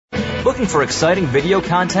Looking for exciting video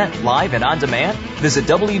content live and on demand? Visit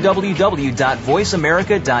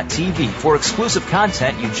www.voiceamerica.tv for exclusive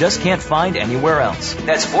content you just can't find anywhere else.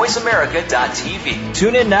 That's voiceamerica.tv.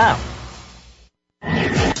 Tune in now.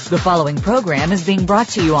 The following program is being brought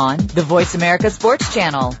to you on the Voice America Sports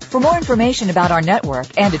Channel. For more information about our network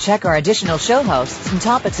and to check our additional show hosts and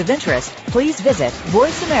topics of interest, please visit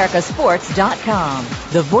voiceamericasports.com.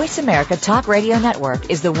 The Voice America Talk Radio Network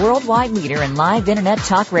is the worldwide leader in live Internet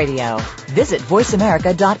talk radio. Visit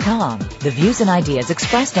voiceamerica.com. The views and ideas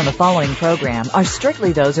expressed on the following program are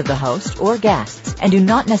strictly those of the host or guests and do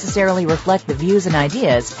not necessarily reflect the views and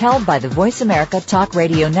ideas held by the Voice America Talk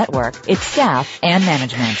Radio Network, its staff, and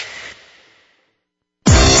management.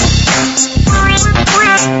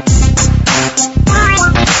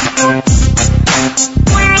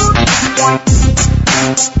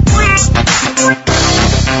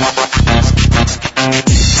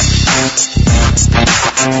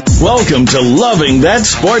 Welcome to Loving That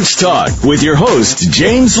Sports Talk with your host,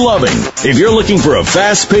 James Loving. If you're looking for a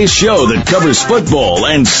fast-paced show that covers football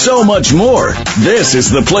and so much more, this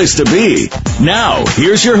is the place to be. Now,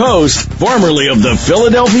 here's your host, formerly of the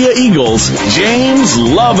Philadelphia Eagles, James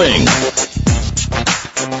Loving.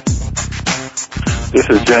 This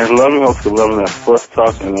is James Loving, host of Loving That Sports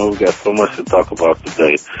Talk, and we've got so much to talk about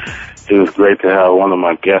today. It was great to have one of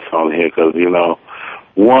my guests on here because,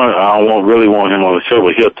 one, I don't really want him on the show,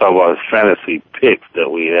 but he'll talk about his fantasy picks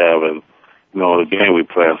that we have and, the game we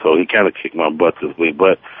play. So he kind of kicked my butt this week,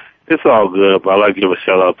 but it's all good. But I'd like to give a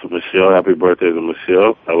shout out to Michelle. Happy birthday to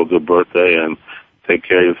Michelle. Have a good birthday and take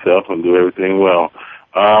care of yourself and do everything well.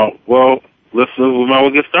 We might as well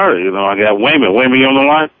get started. I got Wayman. Wayman, you on the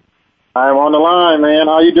line? I'm on the line, man.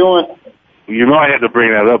 How you doing? I had to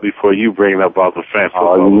bring that up before you bring it up about the fans. I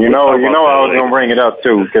was going to bring it up,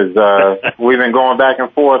 too, because we've been going back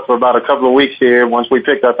and forth for about a couple of weeks here once we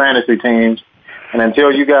picked our fantasy teams. And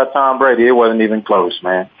until you got Tom Brady, it wasn't even close,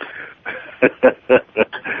 man.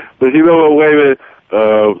 But you know what, Wayman?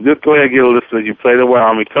 Just go ahead and get a listen. You played a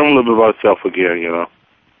while. Tell me a little bit about yourself again,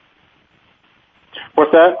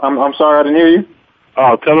 What's that? I'm sorry, I didn't hear you.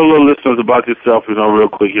 Oh, tell the little listeners about yourself, real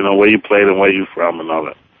quick, where you played and where you from and all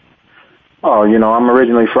that. Oh, I'm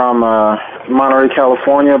originally from Monterey,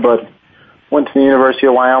 California, but went to the University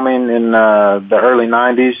of Wyoming in the early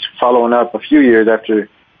 90s, following up a few years after,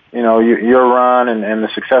 your run and the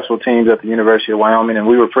successful teams at the University of Wyoming, and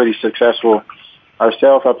we were pretty successful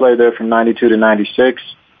ourselves. I played there from 92 to 96.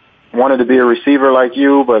 Wanted to be a receiver like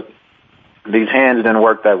you, but these hands didn't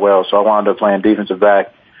work that well, so I wound up playing defensive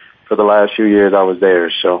back for the last few years I was there.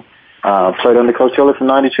 So played under Coach Tiller from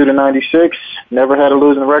 92 to 96. Never had a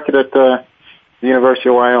losing record at the University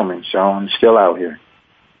of Wyoming, so I'm still out here.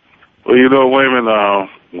 Well, Wayman,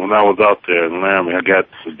 when I was out there in Laramie, I got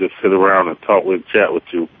to just sit around and chat with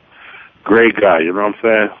you. Great guy, you know what I'm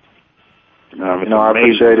saying? I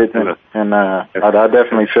appreciate it, and I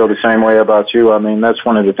definitely feel the same way about you. That's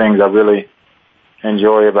one of the things I really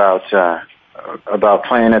enjoy about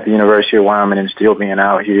playing at the University of Wyoming and still being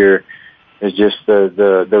out here is just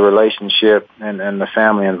the relationship and the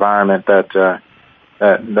family environment that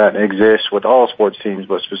exists with all sports teams,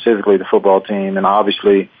 but specifically the football team. And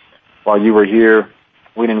obviously, while you were here,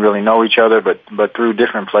 we didn't really know each other, but through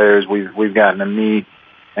different players, we've gotten to meet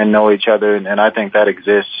and know each other, and I think that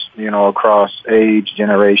exists, across age,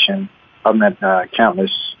 generation. I've met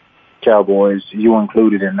countless Cowboys, you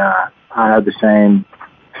included, and I have the same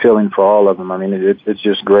feeling for all of them. It's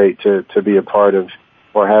just great to be a part of,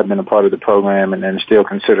 or have been a part of the program, and still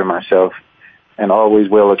consider myself, and always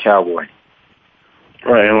will, a Cowboy.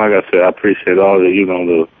 Right, and like I said, I appreciate all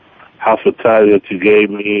the hospitality that you gave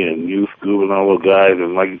me, and you, Scoob, and all those guys.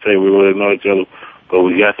 And like you say, we really know each other, but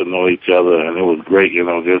we got to know each other, and it was great,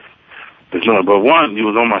 just but one, you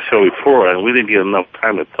was on my show before, and we didn't get enough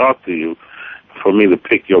time to talk to you for me to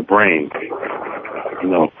pick your brain.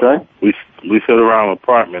 Okay. We sit around an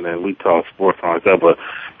apartment and we talk sports and all that, but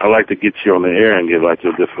I like to get you on the air and get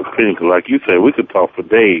your different opinion, because like you said, we could talk for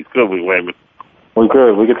days, couldn't we, Wayman? We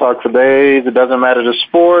could. We could talk for days. It doesn't matter the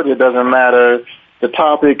sport. It doesn't matter the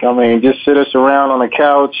topic. Just sit us around on the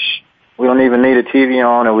couch. We don't even need a TV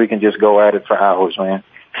on, and we can just go at it for hours, man.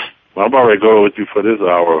 Well, I'm already going with you for this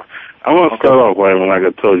hour. I want to start off, Wayman, like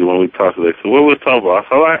I told you when we talked today. So what we're talking about,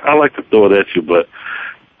 so I like to throw it at you, but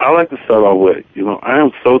I like to start off with, I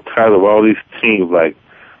am so tired of all these teams like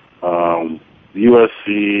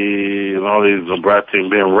USC and all these Nebraska teams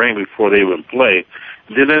being ranked before they even play.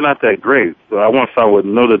 Then they're not that great. So I want to start with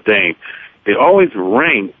Notre Dame. They always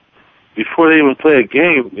rank before they even play a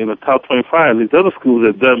game in the top 25. These other schools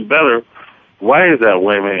have done better. Why is that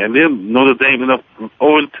way, man? And then Notre Dame ended up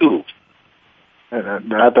 0-2.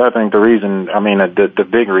 I think the reason, the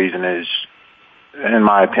big reason is, in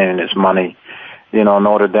my opinion, is money. You know,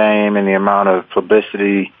 Notre Dame and the amount of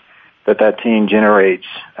publicity that team generates,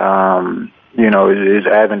 is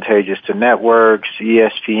advantageous to networks,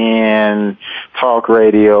 ESPN, talk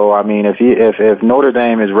radio. I mean, if Notre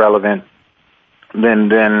Dame is relevant,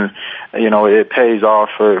 then it pays off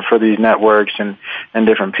for these networks and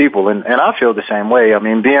different people. And I feel the same way. I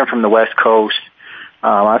mean, being from the West Coast,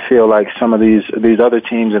 I feel like some of these other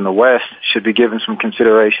teams in the West should be given some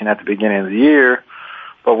consideration at the beginning of the year.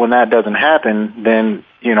 But when that doesn't happen, then,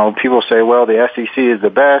 people say, well, the SEC is the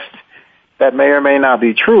best. That may or may not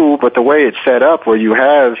be true, but the way it's set up where you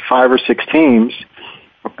have 5 or 6 teams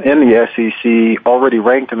in the SEC already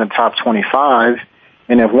ranked in the top 25,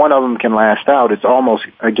 and if one of them can last out, it's almost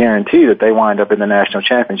a guarantee that they wind up in the national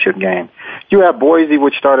championship game. You have Boise,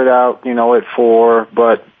 which started out, at 4,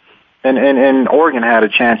 but and Oregon had a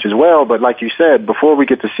chance as well. But like you said, before we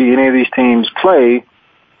get to see any of these teams play,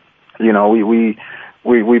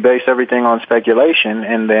 we base everything on speculation,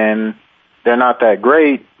 and then they're not that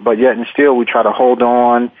great, but yet and still we try to hold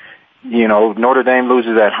on. Notre Dame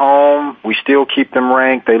loses at home. We still keep them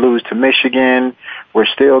ranked. They lose to Michigan. We're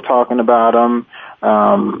still talking about them.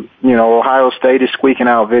 Ohio State is squeaking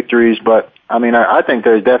out victories, but I think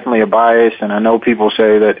there's definitely a bias, and I know people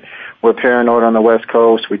say that we're paranoid on the West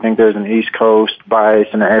Coast. We think there's an East Coast bias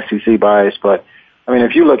and an SEC bias, but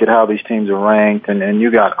if you look at how these teams are ranked, and you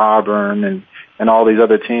got Auburn and all these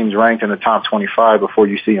other teams ranked in the top 25 before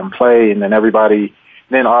you see them play, and then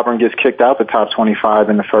Auburn gets kicked out the top 25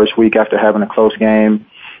 in the first week after having a close game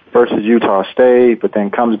versus Utah State, but then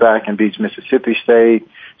comes back and beats Mississippi State.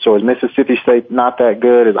 So is Mississippi State not that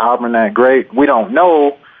good? Is Auburn that great? We don't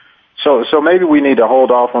know. So maybe we need to hold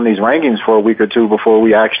off on these rankings for a week or two before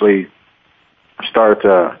we actually start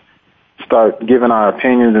giving our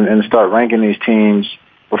opinions and start ranking these teams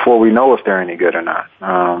before we know if they're any good or not.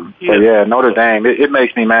 Notre Dame, it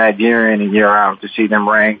makes me mad year in and year out to see them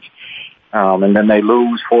ranked. And then they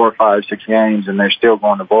lose 4, 5, 6 games and they're still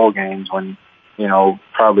going to bowl games when,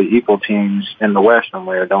 probably equal teams in the West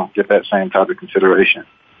somewhere don't get that same type of consideration.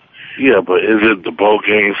 Yeah, but is it the bowl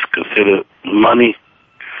games considered money?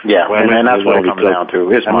 Yeah, and that's what it comes down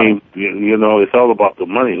to. It's money. It's all about the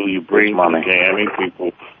money, who you bring to the game.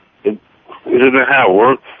 People, isn't that how it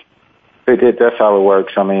works? That's how it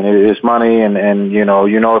works. It is money, and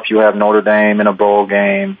if you have Notre Dame in a bowl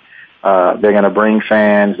game, they're going to bring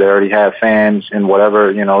fans. They already have fans in whatever,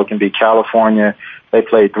 it can be California. They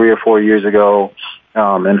played 3 or 4 years ago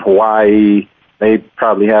in Hawaii. They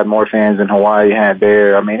probably had more fans than Hawaii had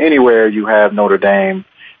there. Anywhere you have Notre Dame,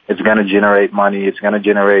 it's going to generate money. It's going to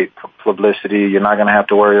generate publicity. You're not going to have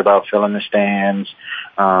to worry about filling the stands,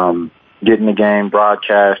 getting the game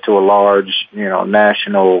broadcast to a large,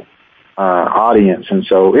 national audience. And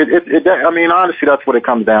so honestly, that's what it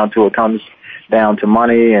comes down to. It comes down to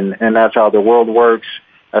money, and that's how the world works.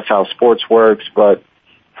 That's how sports works. But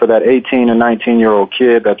for that 18 and 19-year-old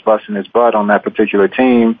kid that's busting his butt on that particular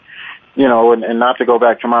team, and not to go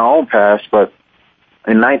back to my own past, but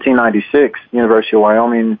in 1996, University of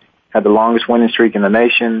Wyoming had the longest winning streak in the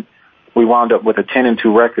nation. We wound up with a 10-2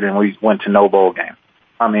 record, and we went to no bowl game.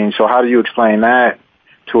 So how do you explain that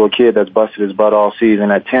to a kid that's busted his butt all season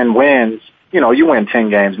at 10 wins? You win 10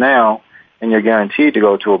 games now, and you're guaranteed to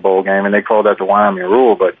go to a bowl game, and they call that the Wyoming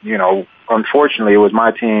rule. But, unfortunately, it was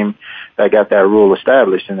my team that got that rule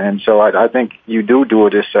established. And so I think you do a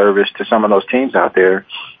disservice to some of those teams out there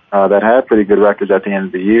that have pretty good records at the end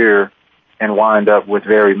of the year and wind up with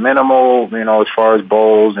very minimal, as far as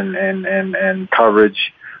bowls and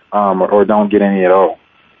coverage, or don't get any at all.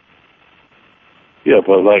 Yeah,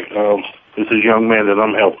 but this is a young man that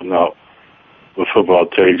I'm helping out with football,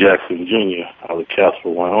 Terry Jackson Jr. out of Casper,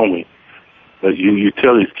 Wyoming. But you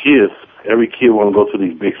tell these kids, every kid want to go to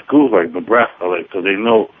these big schools like Nebraska, because they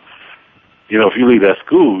know, if you leave that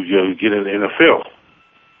school, you get in the NFL.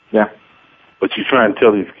 Yeah. But you try and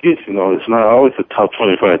tell these kids, it's not always the top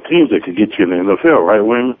 25 teams that can get you in the NFL, right,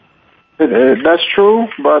 Wayman? That's true,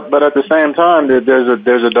 but at the same time,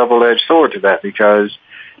 there's a double-edged sword to that because,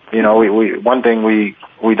 we one thing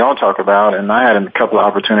we don't talk about, and I had a couple of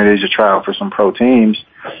opportunities to try out for some pro teams,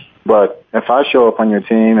 but if I show up on your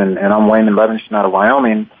team and I'm Wayman Levingston out of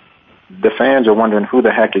Wyoming, the fans are wondering who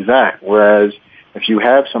the heck is that? Whereas if you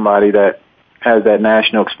have somebody that has that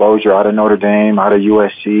national exposure out of Notre Dame, out of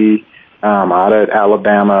USC, out of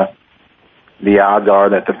Alabama, the odds are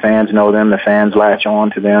that the fans know them, the fans latch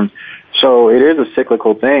on to them. So it is a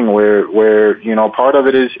cyclical thing where part of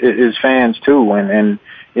it is fans too. And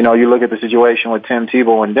you look at the situation with Tim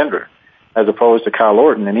Tebow in Denver as opposed to Kyle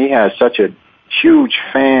Orton, and he has such a huge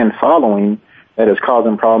fan following that is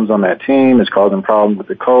causing problems on that team, is causing problems with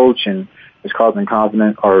the coach, and is causing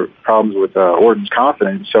problems with Orton's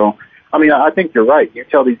confidence. So, I mean, I think you're right. You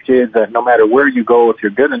tell these kids that no matter where you go, if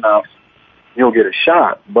you're good enough, you'll get a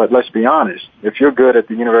shot. But let's be honest. If you're good at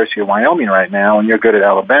the University of Wyoming right now and you're good at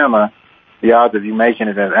Alabama, the odds of you making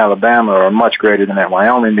it at Alabama are much greater than at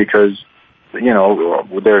Wyoming because, you know,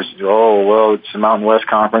 it's the Mountain West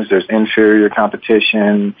Conference. There's inferior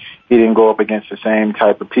competition. He didn't go up against the same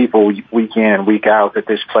type of people week in and week out that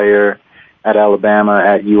this player at Alabama,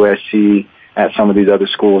 at USC, at some of these other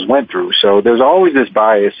schools went through. So there's always this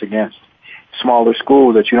bias against smaller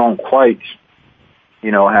schools that you don't quite,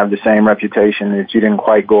 you know, have the same reputation, that you didn't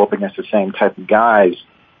quite go up against the same type of guys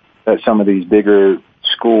that some of these bigger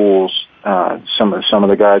schools, some of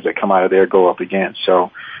the guys that come out of there go up against.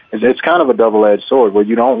 So it's kind of a double-edged sword where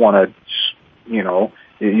you don't want to, you know,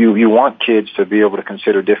 you want kids to be able to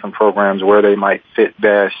consider different programs where they might fit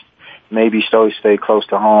best, maybe stay close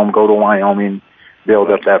to home, go to Wyoming,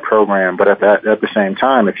 build up that program. But at the same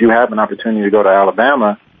time, if you have an opportunity to go to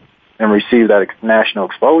Alabama and receive that national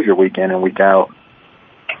exposure week in and week out,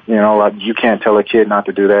 you know, like, you can't tell a kid not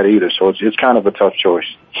to do that either. So it's kind of a tough choice.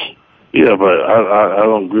 Yeah, but I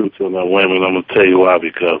don't agree with you on that, Wayman. I'm going to tell you why,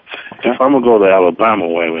 because if I'm going to go to Alabama,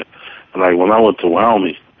 Wayman, like when I went to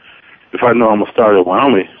Wyoming, if I know I'm going to start at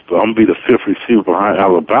Wyoming, but I'm going to be the fifth receiver behind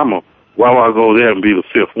Alabama, why would I go there and be the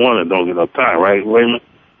fifth one and don't get enough time, right, Wayman?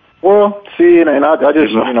 Well, see, and I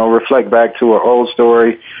just, you know, reflect back to an old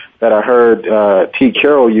story that I heard Pete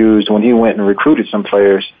Carroll used when he went and recruited some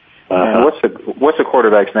players. What's the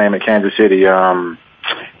quarterback's name at Kansas City? I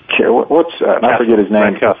forget his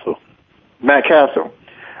name. Matt Castle.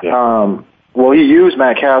 Yeah. Well, he used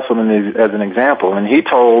Matt Castle as an example, and he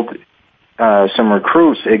told some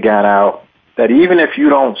recruits it got out that even if you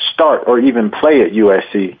don't start or even play at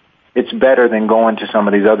USC, it's better than going to some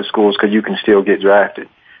of these other schools because you can still get drafted.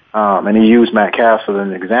 And he used Matt Castle as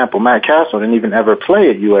an example. Matt Castle didn't even ever play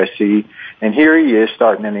at USC, and here he is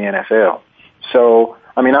starting in the NFL. So,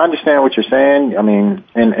 I mean, I understand what you're saying. I mean,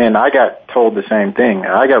 and I got told the same thing.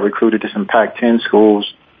 I got recruited to some Pac-10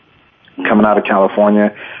 schools coming out of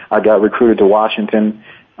California. I got recruited to Washington.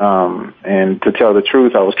 And to tell the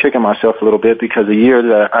truth, I was kicking myself a little bit because the year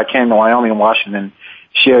that I came to Wyoming and Washington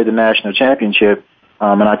shared the national championship,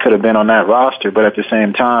 and I could have been on that roster. But at the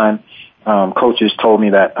same time, coaches told me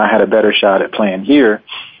that I had a better shot at playing here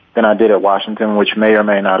than I did at Washington, which may or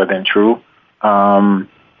may not have been true.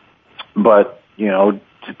 But, you know,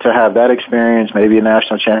 to have that experience, maybe a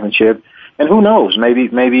national championship, and who knows,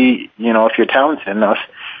 maybe, you know, if you're talented enough,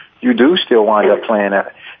 you do still wind up playing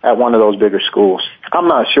at one of those bigger schools. I'm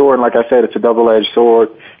not sure, and like I said, it's a double-edged sword.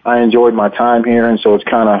 I enjoyed my time here, and so it's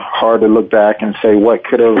kind of hard to look back and say what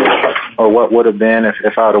could have or what would have been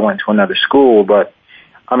if I would have went to another school. But,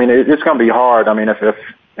 I mean, it's going to be hard. I mean,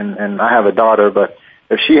 and I have a daughter, but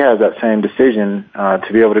if she has that same decision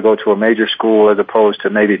to be able to go to a major school as opposed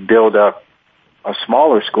to maybe build up a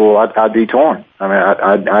smaller school, I'd be torn. I mean,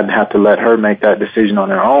 I'd have to let her make that decision on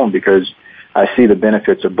her own because I see the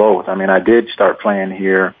benefits of both. I mean, I did start playing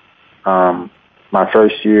here my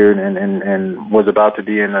first year and was about to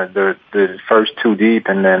be in the first two deep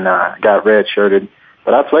and then got redshirted.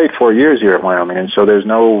 But I played 4 years here at Wyoming, and so there's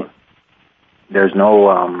no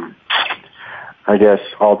I guess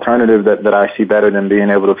alternative that I see better than being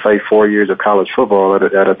able to play 4 years of college football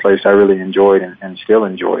at a place I really enjoyed and still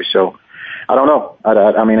enjoy. So I don't know.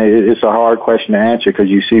 I mean, it's a hard question to answer because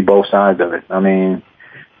you see both sides of it. I mean,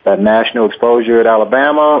 that national exposure at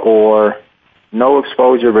Alabama or no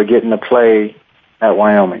exposure but getting to play at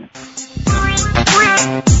Wyoming.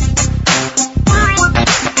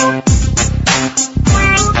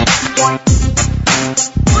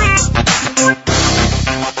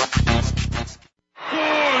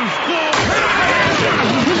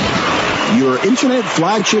 Your internet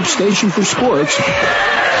flagship station for sports.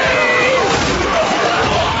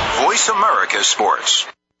 Voice America Sports.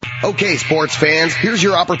 Okay, sports fans, here's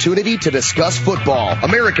your opportunity to discuss football,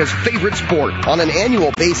 America's favorite sport. On an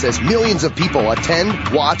annual basis, millions of people attend,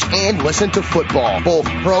 watch, and listen to football, both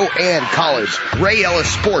pro and college. Ray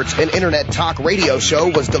Ellis Sports, an internet talk radio show,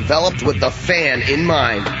 was developed with the fan in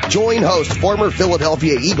mind. Join host, former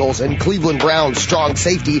Philadelphia Eagles and Cleveland Browns strong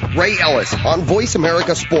safety Ray Ellis on Voice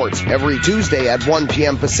America Sports every Tuesday at 1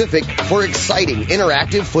 p.m. Pacific for exciting,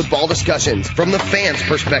 interactive football discussions from the fans'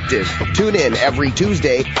 perspective. Tune in every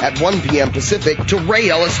Tuesday at 1 p.m. Pacific to Ray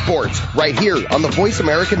Ellis Sports right here on the Voice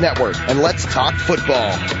America Network, and let's talk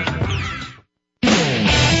football.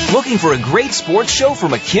 Looking for a great sports show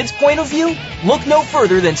from a kid's point of view? Look no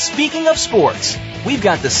further than Speaking of Sports. We've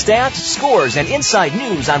got the stats, scores, and inside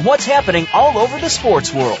news on what's happening all over the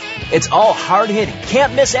sports world. It's all hard-hitting,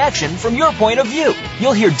 can't-miss action from your point of view.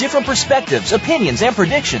 You'll hear different perspectives, opinions, and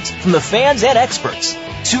predictions from the fans and experts.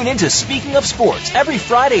 Tune in to Speaking of Sports every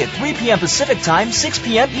Friday at 3 p.m. Pacific Time, 6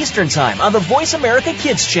 p.m. Eastern Time on the Voice America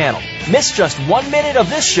Kids channel. Miss just 1 minute of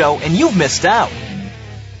this show and you've missed out.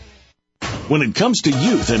 When it comes to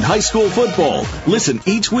youth and high school football, listen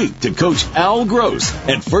each week to Coach Al Gross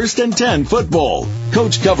at First and 10 Football.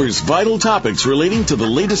 Coach covers vital topics relating to the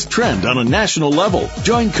latest trend on a national level.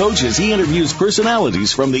 Join Coach as he interviews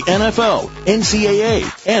personalities from the NFL,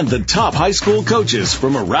 NCAA, and the top high school coaches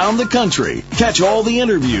from around the country. Catch all the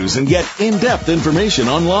interviews and get in-depth information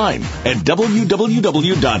online at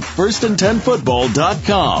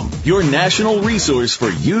www.firstand10football.com. Your national resource for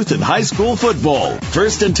youth and high school football.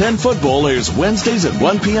 First and 10 Football airs Wednesdays at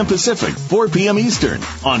 1 p.m. Pacific, 4 p.m. Eastern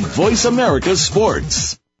on Voice America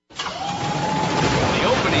Sports. The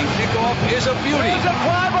opening kickoff is a beauty. There's a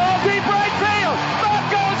fly ball deep right field. Back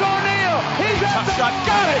goes O'Neal. He's at the shot.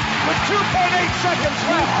 Got it with 2.8 seconds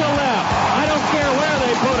left to left. I don't care where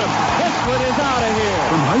they put him. This one is out of here.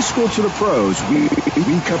 From high school to the pros, we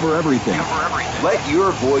cover everything. Let your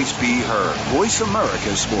voice be heard. Voice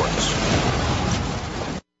America Sports.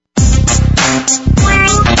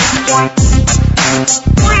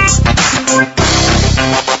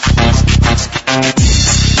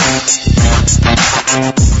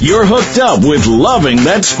 You're hooked up with Loving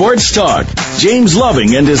That Sports Talk. James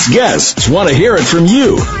Loving and his guests want to hear it from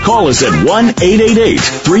you. Call us at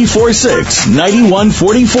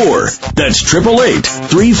 1-888-346-9144. That's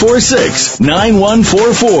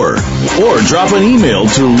 888-346-9144. Or drop an email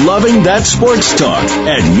to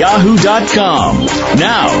lovingthatsportstalk@yahoo.com.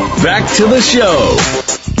 Now, back to the show.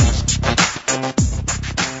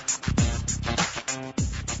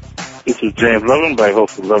 This is James Loving, by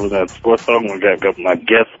host of Loving That Sports Talk. We got my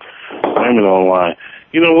guest, Wayman, online.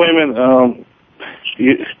 You know, Wayman,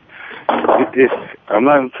 I'm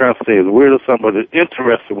not trying to say it's weird or something, but it's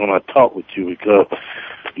interesting when I talk with you because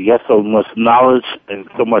you got so much knowledge and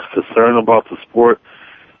so much concern about the sport.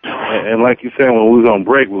 And like you said, when we was on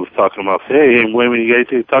break, we was talking about, hey, Wayman, you got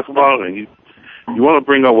anything to talk about? And you want to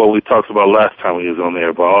bring up what we talked about last time we was on there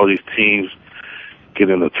about all these teams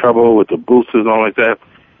getting into trouble with the boosters and all like that.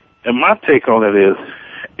 And my take on it is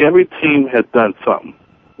every team has done something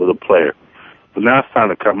with a player. But now it's time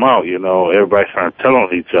to come out, you know. Everybody's trying to tell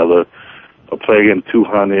on each other, a player getting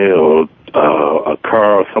 200 or a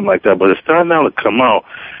car or something like that. But it's starting now to come out.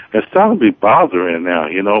 It's starting to be bothering now,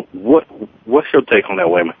 you know. What's your take on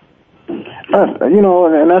that, Wayman? You know,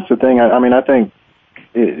 and that's the thing. I mean, I think,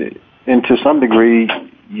 and to some degree,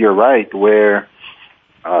 you're right, where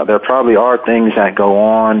there probably are things that go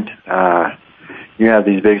on. You have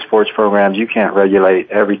these big sports programs. You can't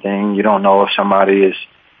regulate everything. You don't know if somebody has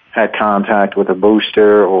had contact with a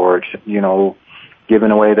booster or, you know,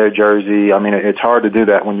 giving away their jersey. I mean, it's hard to do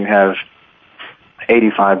that when you have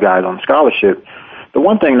 85 guys on scholarship. The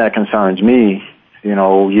one thing that concerns me, you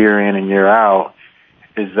know, year in and year out,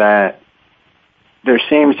 is that there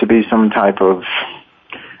seems to be some type of,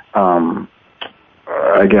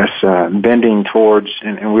 bending towards,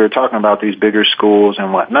 and we were talking about these bigger schools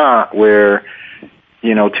and whatnot, where,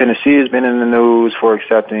 you know, Tennessee has been in the news for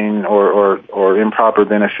accepting or improper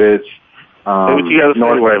benefits. What you got to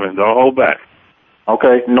say, Wayman? Don't hold back.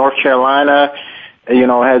 Okay, North Carolina, you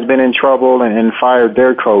know, has been in trouble and fired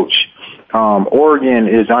their coach. Oregon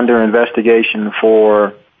is under investigation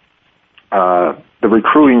for the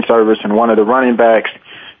recruiting service and one of the running backs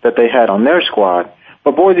that they had on their squad.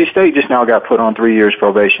 But Boise State just now got put on 3 years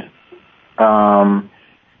probation.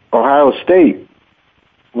 Ohio State,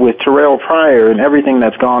 with Terrell Pryor and everything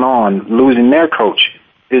that's gone on, losing their coach.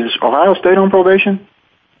 Is Ohio State on probation?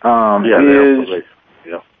 They're on probation.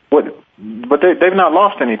 Yeah. But they've not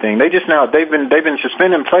lost anything. They've been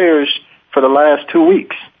suspending players for the last 2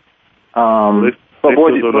 weeks. But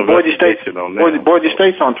Boise State's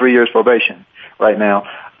on 3 years probation right now.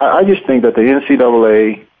 I just think that the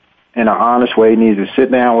NCAA, in an honest way, needs to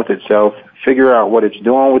sit down with itself, figure out what it's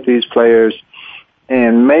doing with these players,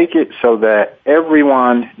 and make it so that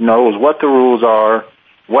everyone knows what the rules are,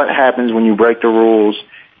 what happens when you break the rules.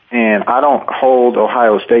 And I don't hold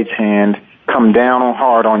Ohio State's hand, come down on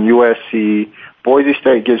hard on USC. Boise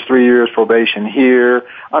State gets 3 years probation here.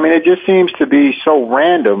 I mean, it just seems to be so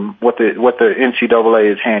random what the NCAA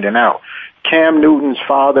is handing out. Cam Newton's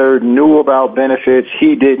father knew about benefits.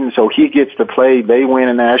 He didn't, so he gets to play. They win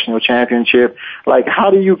a national championship. Like,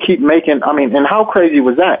 how do you keep making, and how crazy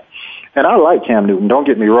was that? And I like Cam Newton, don't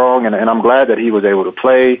get me wrong, and I'm glad that he was able to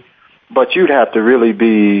play, but you'd have to really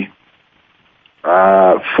be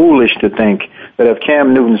foolish to think that if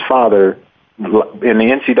Cam Newton's father in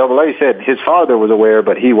the NCAA said his father was aware,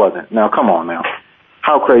 but he wasn't. Now, come on now.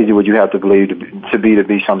 How crazy would you have to believe to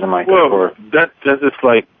be something like that? Well, that's just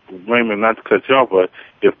like, Raymond, not to cut you off, but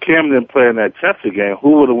if Cam didn't play in that championship game,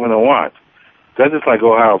 who would have went and watched? That's just like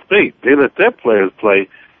Ohio State. They let their players play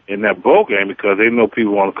in that bowl game because they know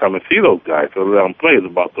people want to come and see those guys, so they let them play. It's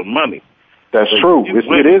about the money. That's true.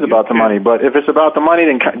 It is about the money. But if it's about the money,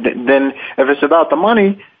 then if it's about the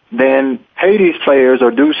money, then pay these players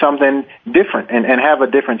or do something different and have a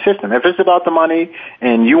different system. If it's about the money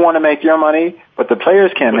and you want to make your money, but the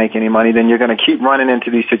players can't make any money, then you're going to keep running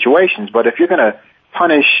into these situations. But if you're going to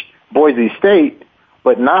punish Boise State,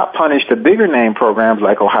 but not punish the bigger name programs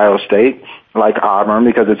like Ohio State, like Auburn,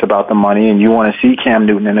 because it's about the money and you want to see Cam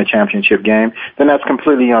Newton in a championship game, then that's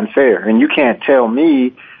completely unfair. And you can't tell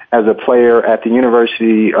me as a player at the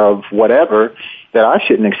University of whatever that I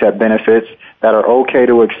shouldn't accept benefits that are okay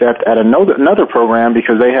to accept at another program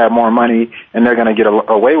because they have more money and they're going to get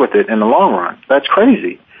away with it in the long run. That's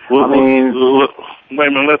crazy. Well, wait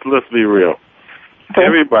a minute, let's be real. Okay.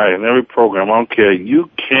 Everybody in every program, I don't care, you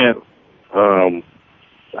can't, a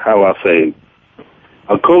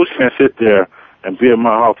coach can't sit there and be in my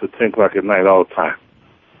house at 10 o'clock at night all the time.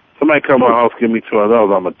 Somebody come to my house, give me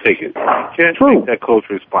 $200, I'm going to take it. You can't make that coach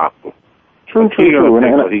responsible. True. He's going to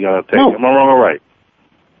take what he's going to take. Am I wrong or right?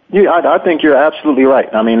 Yeah, I think you're absolutely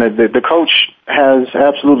right. I mean, the coach has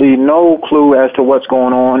absolutely no clue as to what's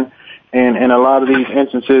going on in a lot of these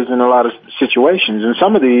instances, in a lot of situations. And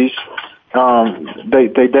some of these,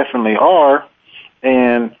 they definitely are.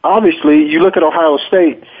 And obviously, you look at Ohio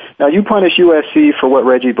State. Now, you punish USC for what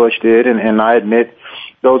Reggie Bush did, and I admit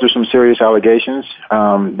those are some serious allegations.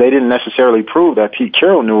 They didn't necessarily prove that Pete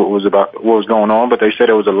Carroll knew what was going on, but they said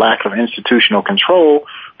it was a lack of institutional control.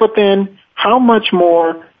 But then, how much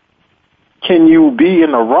more can you be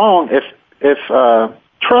in the wrong if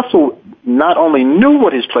Tressel not only knew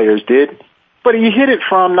what his players did, but he hid it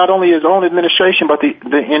from not only his own administration, but the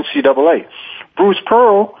NCAA. Bruce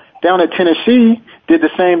Pearl down at Tennessee did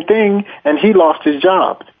the same thing, and he lost his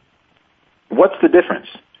job. What's the difference?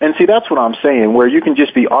 And see, that's what I'm saying, where you can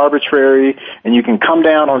just be arbitrary and you can come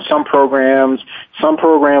down on some programs. Some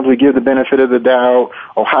programs we give the benefit of the doubt.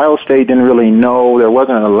 Ohio State didn't really know. There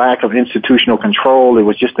wasn't a lack of institutional control. It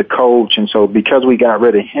was just the coach. And so because we got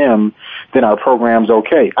rid of him, then our program's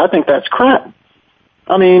okay. I think that's crap.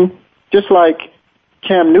 I mean, just like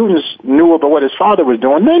Cam Newton knew about what his father was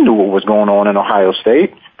doing, they knew what was going on in Ohio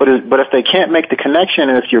State. But if they can't make the connection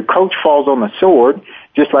and if your coach falls on the sword,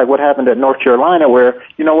 just like what happened at North Carolina where,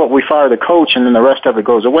 you know what, we fire the coach and then the rest of it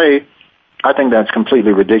goes away, I think that's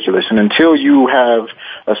completely ridiculous. And until you have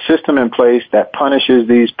a system in place that punishes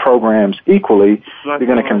these programs equally, you're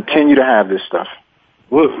going to continue to have this stuff.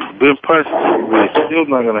 Well, being punished is still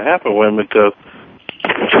not going to happen, women, because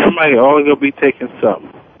somebody always going to be taking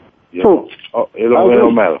something. You know? It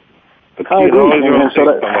don't matter. I agree.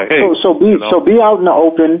 So be out in the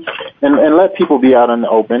open and let people be out in the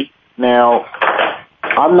open. Now,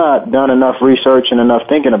 I've not done enough research and enough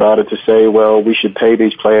thinking about it to say, well, we should pay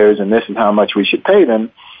these players and this is how much we should pay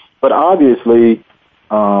them. But obviously,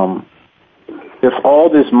 if all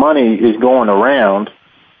this money is going around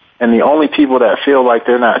and the only people that feel like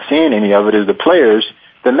they're not seeing any of it is the players,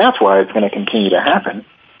 then that's why it's going to continue to happen.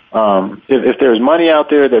 If there's money out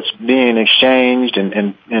there that's being exchanged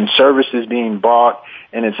and services being bought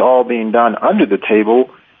and it's all being done under the table,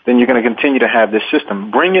 then you're going to continue to have this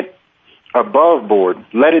system. Bring it above board.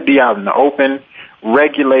 Let it be out in the open.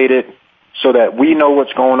 Regulate it so that we know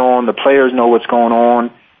what's going on, the players know what's going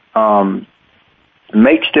on.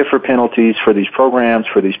 Make stiffer penalties for these programs,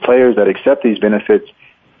 for these players that accept these benefits.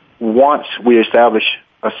 Once we establish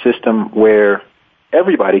a system where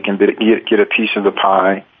everybody can get a piece of the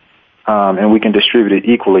pie, and we can distribute it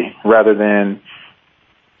equally rather than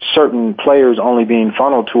certain players only being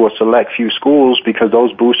funneled to a select few schools because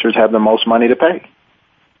those boosters have the most money to pay.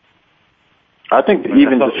 I think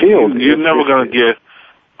even the field... You're never going to get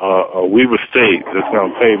a Weber State that's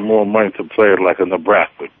going to pay more money to players like a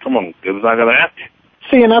Nebraska. Come on, it's not going to happen.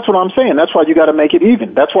 See, and that's what I'm saying. That's why you got to make it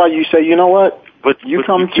even. That's why you say, you know what? You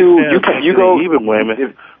go even,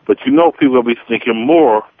 women. But you know people will be thinking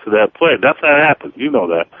more to that player. That's how it happens. You know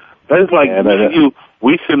that. That's like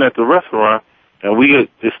we sitting at the restaurant and we get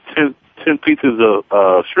this 10 pieces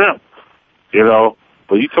of shrimp, you know.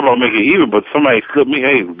 But you talk about making it even, but somebody slipped me,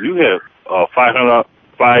 hey, you had a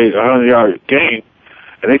 500-yard game,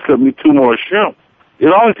 and they slipped me 2 more shrimp.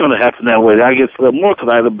 It's always going to happen that way. I get slipped more because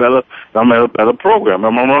I'm at a better program.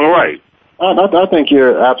 Am I right? I think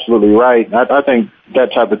you're absolutely right. I think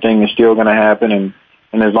that type of thing is still going to happen,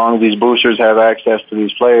 and as long as these boosters have access to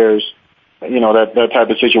these players, that type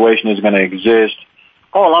of situation is going to exist.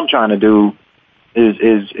 All I'm trying to do is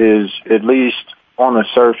at least on the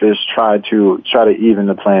surface try to even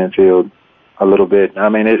the playing field a little bit. I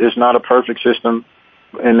mean, it's not a perfect system,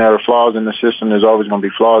 and there are flaws in the system. There's always going to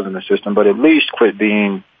be flaws in the system, but at least quit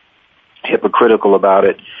being hypocritical about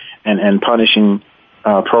it and punishing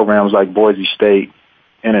programs like Boise State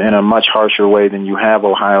in a much harsher way than you have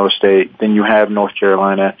Ohio State, than you have North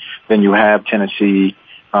Carolina, than you have Tennessee.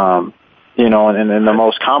 And the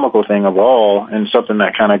most comical thing of all, and something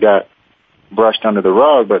that kind of got brushed under the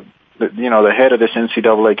rug, but the head of this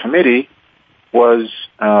NCAA committee was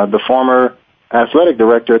the former athletic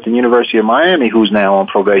director at the University of Miami, who's now on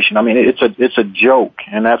probation. I mean, it's a joke,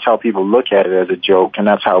 and that's how people look at it, as a joke, and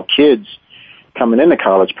that's how kids coming into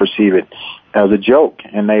college perceive it, as a joke.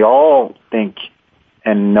 And they all think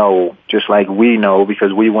and know, just like we know,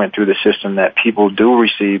 because we went through the system, that people do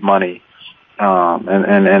receive money.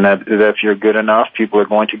 And that if you're good enough, people are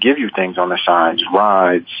going to give you things on the sides,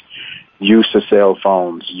 rides, use of cell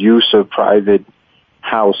phones, use of private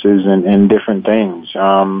houses, and different things.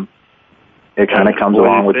 It kind of comes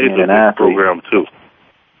along with being an athlete. Program too.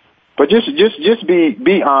 But just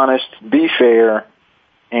be honest, be fair,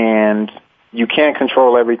 and you can't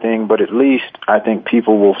control everything, but at least I think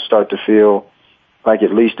people will start to feel like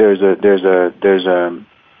at least there's a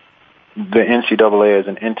the NCAA as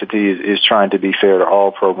an entity is trying to be fair to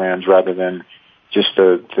all programs rather than just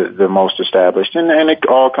the most established. And it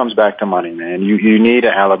all comes back to money, man. You need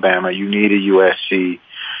an Alabama, you need a USC,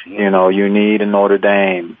 you need a Notre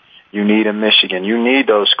Dame, you need a Michigan. You need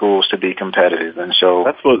those schools to be competitive. And so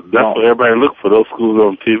that's what everybody look for, those schools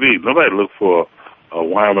on TV. Nobody look for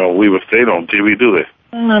Wyoming or Weber State on TV, do they?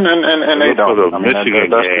 And they don't. For the Michigan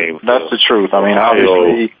game. That's the truth. I mean,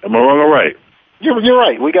 obviously. Am I wrong or right? You're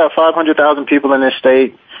right. We got 500,000 people in this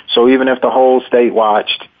state, so even if the whole state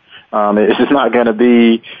watched, it's not going to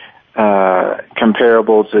be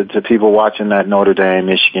comparable to people watching that Notre Dame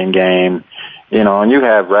Michigan game. And you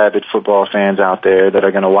have rabid football fans out there that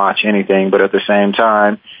are going to watch anything, but at the same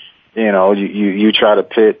time, you try to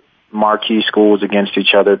pit marquee schools against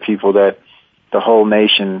each other, people that the whole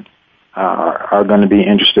nation are going to be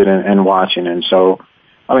interested in watching. And so,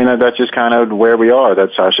 I mean, that's just kind of where we are.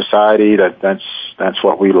 That's our society. That's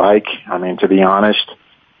what we like. I mean, to be honest,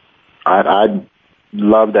 I'd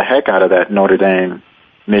love the heck out of that Notre Dame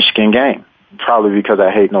Michigan game, probably because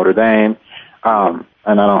I hate Notre Dame. And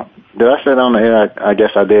did I say that on the air? I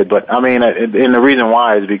guess I did. But I mean, and the reason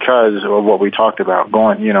why is because of what we talked about,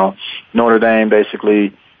 Notre Dame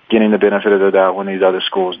basically getting the benefit of the doubt when these other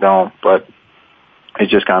schools don't. But it's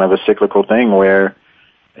just kind of a cyclical thing where,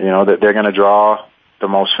 that they're going to draw the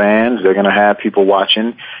most fans. They're going to have people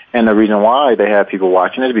watching. And the reason why they have people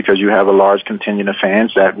watching is because you have a large contingent of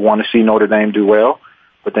fans that want to see Notre Dame do well.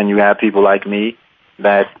 But then you have people like me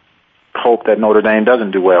that hope that Notre Dame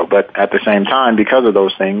doesn't do well. But at the same time, because of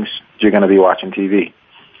those things, you're going to be watching TV.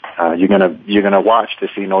 You're going to watch to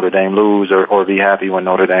see Notre Dame lose or be happy when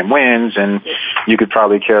Notre Dame wins. And you could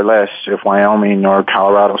probably care less if Wyoming or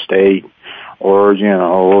Colorado State or,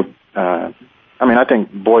 I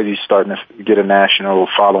think Boise's starting to get a national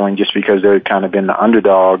following just because they've kind of been the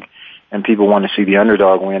underdog and people want to see the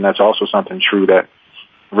underdog win. That's also something true that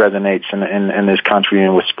resonates in this country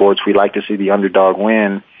and with sports. We like to see the underdog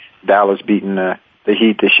win. Dallas beating the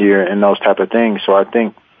Heat this year and those type of things. So I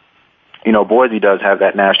think, Boise does have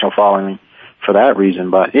that national following for that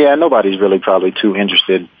reason. But yeah, nobody's really probably too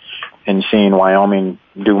interested in seeing Wyoming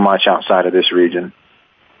do much outside of this region.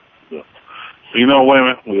 Wait a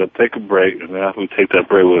minute. We're going to take a break. And then after we take that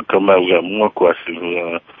break, we'll come back. We got more questions. We're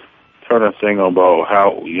going to turn our thing about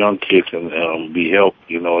how young kids can be helped,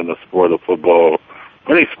 in the sport of football,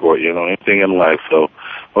 any sport, anything in life. So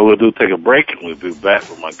what we'll do, take a break, and we'll be back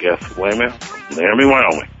with my guest, Wayman, from Laramie,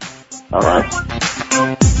 Wyoming. All right.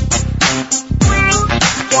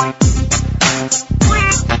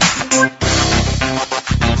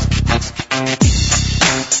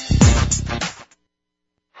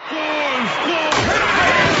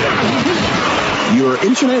 Your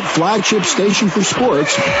internet flagship station for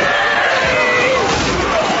sports.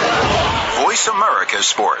 Voice America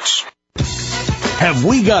Sports. Have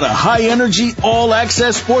we got a high-energy,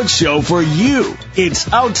 all-access sports show for you?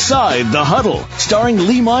 It's Outside the Huddle, starring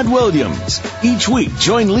Lemont Williams. Each week,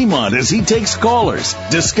 join Lemont as he takes callers,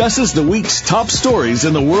 discusses the week's top stories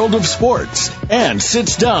in the world of sports, and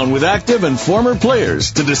sits down with active and former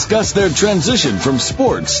players to discuss their transition from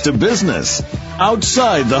sports to business.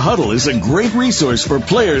 Outside the Huddle is a great resource for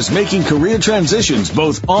players making career transitions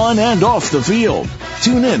both on and off the field.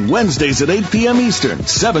 Tune in Wednesdays at 8 p.m. Eastern,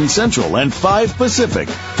 7 Central, and 5 Pacific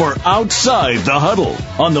for Outside the Huddle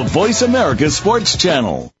on the Voice America Sports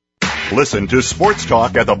Channel. Listen to Sports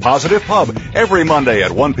Talk at the Positive Pub every Monday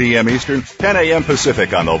at 1 p.m. Eastern, 10 a.m.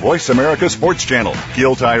 Pacific on the Voice America Sports Channel.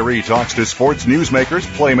 Gil Tyree talks to sports newsmakers,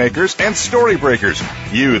 playmakers, and story breakers.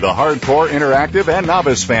 You, the hardcore, interactive, and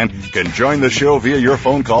novice fan, can join the show via your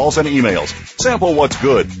phone calls and emails. Sample what's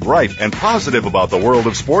good, right, and positive about the world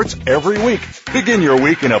of sports every week. Begin your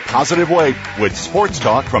week in a positive way with Sports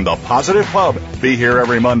Talk from the Positive Pub. Be here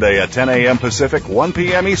every Monday at 10 a.m. Pacific, 1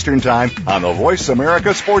 p.m. Eastern Time on the Voice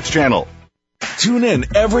America Sports Channel. Tune in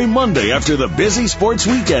every Monday after the busy sports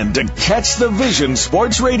weekend to Catch the Vision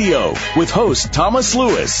Sports Radio with host Thomas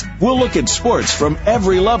Lewis. We'll look at sports from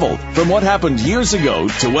every level, from what happened years ago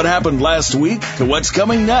to what happened last week to what's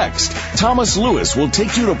coming next. Thomas Lewis will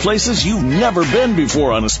take you to places you've never been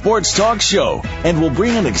before on a sports talk show and will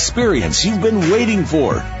bring an experience you've been waiting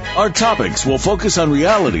for. Our topics will focus on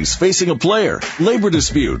realities facing a player, labor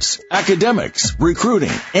disputes, academics,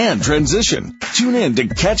 recruiting, and transition. Tune in to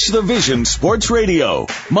Catch the Vision Sports Radio,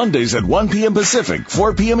 Mondays at 1 p.m. Pacific,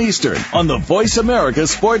 4 p.m. Eastern on the Voice America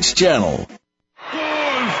Sports Channel.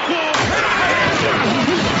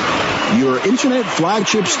 Your internet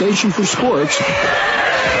flagship station for sports.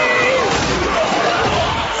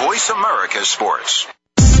 Voice America Sports.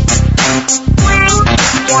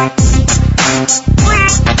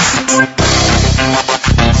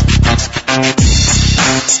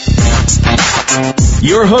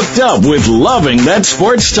 You're hooked up with Loving That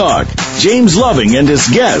Sports Talk. James Loving and his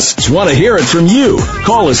guests want to hear it from you.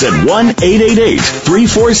 Call us at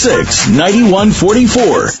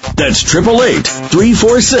 1-888-346-9144. That's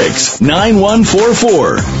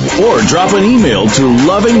 888-346-9144. Or drop an email to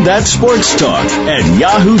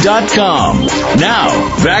lovingthatsportstalk@yahoo.com. Now,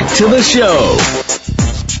 back to the show.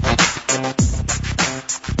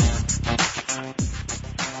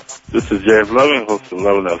 This is James Loving, host of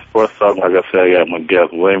Loving That Sports Talk. Like I said, I got my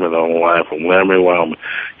guest Wayman on the line from Laramie, Wyoming.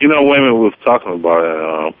 You know, Wayman was talking about it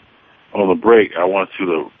on the break. I want you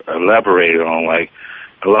to elaborate on, like,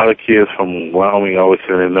 a lot of kids from Wyoming always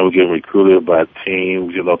say they never get recruited by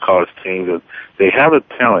teams, you know, college teams. And they have the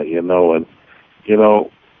talent, you know, and, you know,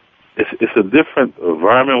 it's a different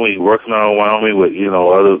environment when you're working on Wyoming with, you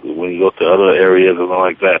know, when you go to other areas and all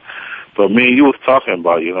like that. But me and you was talking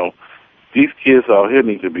about, you know, these kids out here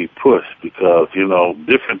need to be pushed because, you know,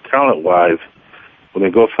 different talent-wise, when they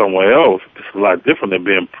go somewhere else, it's a lot different than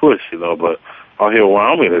being pushed, you know. But out here in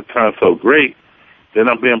Wyoming, their talent's so great, they're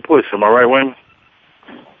not being pushed. Am I right, Wayman?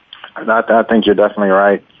 I think you're definitely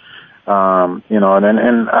right. You know,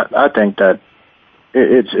 and I think that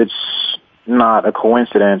it's not a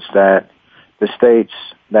coincidence that the states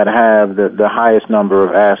that have the highest number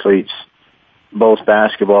of athletes, both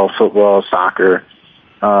basketball, football, soccer,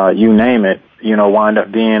 you name it, you know, wind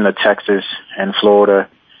up being the Texas and Florida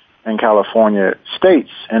and California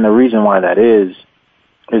states. And the reason why that is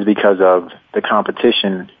because of the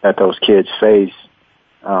competition that those kids face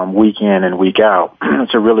week in and week out.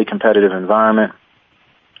 It's a really competitive environment.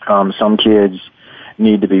 Some kids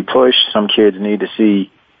need to be pushed. Some kids need to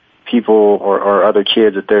see people or other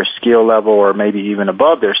kids at their skill level or maybe even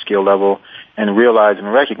above their skill level and realize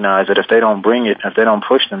and recognize that if they don't bring it, if they don't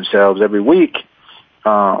push themselves every week,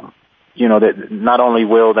 you know, that not only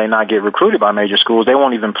will they not get recruited by major schools, they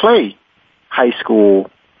won't even play high school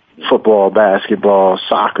football, basketball,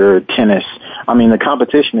 soccer, tennis. I mean, the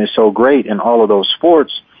competition is so great in all of those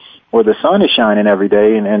sports where the sun is shining every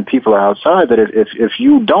day and people are outside that if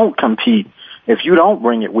you don't compete, if you don't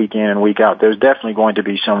bring it week in and week out, there's definitely going to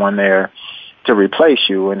be someone there to replace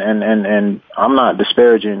you. And I'm not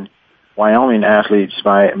disparaging Wyoming athletes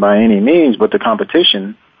by any means, but the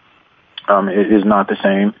competition is not the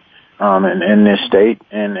same in this state.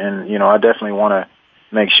 And you know, I definitely want to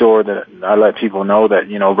make sure that I let people know that,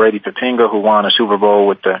 you know, Brady Papinga, who won a Super Bowl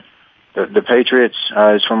with the Patriots,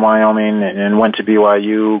 is from Wyoming and went to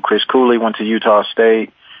BYU. Chris Cooley went to Utah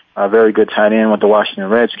State, a very good tight end with the Washington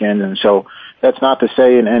Redskins. And so that's not to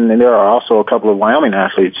say, and there are also a couple of Wyoming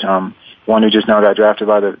athletes, one who just now got drafted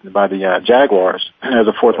by the Jaguars as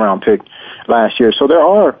a 4th round pick last year. So there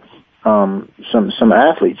are some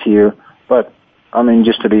athletes here, but I mean,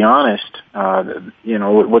 just to be honest, you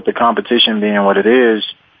know, with the competition being what it is,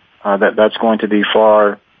 that's going to be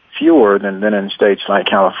far fewer than in states like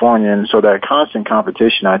California. And so that constant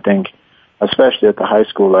competition, I think, especially at the high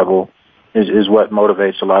school level, is what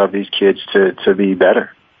motivates a lot of these kids to be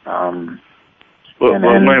better. Well, wait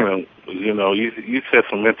a minute. You know, you said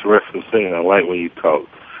some interesting things. I like when you talk.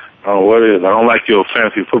 I don't know what it is. I don't like your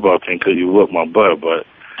fantasy football team because you whooped my butt, but,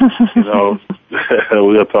 you know,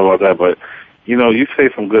 we'll talk about that. But, you know, you say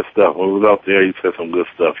some good stuff. When we was out there, you said some good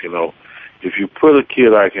stuff, you know. If you put a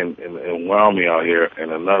kid like in Wyoming out here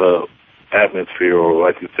in another atmosphere or,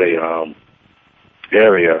 like you say,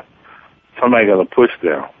 area, somebody going to push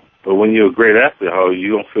them. But when you're a great athlete,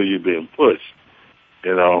 you don't feel you're being pushed,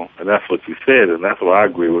 you know, and that's what you said, and that's what I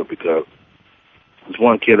agree with because there's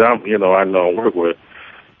one kid I know and work with,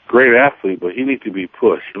 great athlete, but he needs to be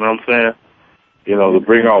pushed, you know what I'm saying? You know, to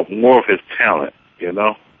bring out more of his talent, you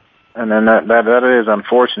know? And then that is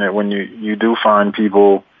unfortunate when you do find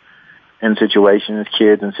people in situations,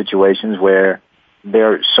 kids in situations where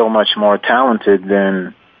they're so much more talented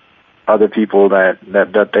than other people that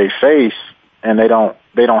they face, and they don't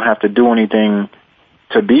have to do anything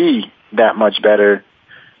to be that much better.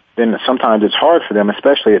 Then sometimes it's hard for them,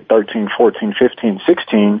 especially at 13, 14, 15,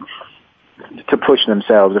 16, to push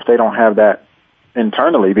themselves if they don't have that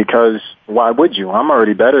internally, because why would you? I'm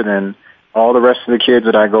already better than all the rest of the kids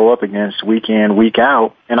that I go up against week in, week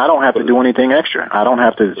out, and I don't have to do anything extra. I don't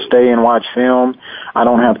have to stay and watch film. I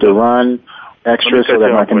don't have to run extra so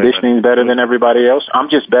that my conditioning is better than everybody else. I'm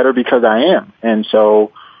just better because I am. And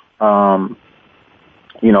so,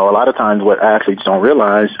 you know, a lot of times what athletes don't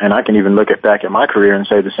realize, and I can even look back at my career and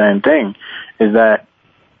say the same thing, is that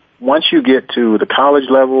once you get to the college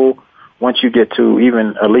level, once you get to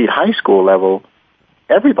even elite high school level,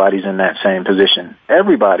 everybody's in that same position.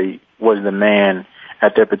 Everybody was the man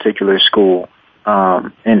at their particular school,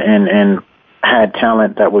 and had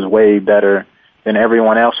talent that was way better than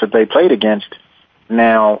everyone else that they played against.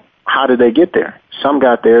 Now, how did they get there? Some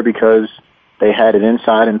got there because they had it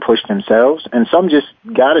inside and pushed themselves, and some just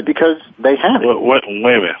got it because they had it. Wait a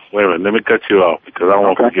minute. Let me cut you off because I don't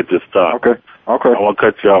want to get this thought. Okay. I want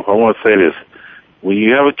to cut you off. I want to say this. When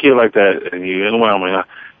you have a kid like that and you're in Wyoming,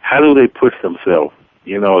 how do they push themselves?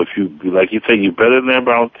 You know, if you, like you say, you're better than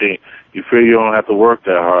everybody on the team, you feel you don't have to work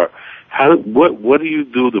that hard. What do you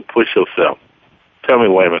do to push yourself? Tell me,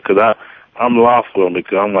 wait a minute, because I'm lost for them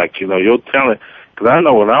because I'm like, you know, your talent, because I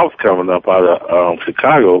know when I was coming up out of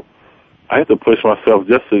Chicago, I had to push myself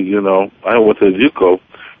just to, you know, I went to the JUCO.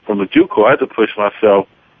 From the JUCO, I had to push myself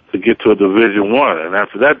to get to a Division I. And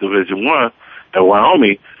after that Division I at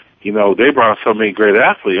Wyoming, you know, they brought so many great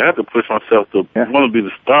athletes. I had to push myself to want to be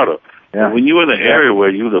the starter. Yeah. When you're in an area where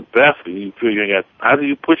you're the best and you feel you got, how do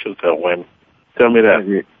you push yourself, Wayne? Tell me that.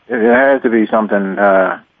 It has to be something,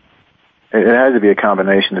 it has to be a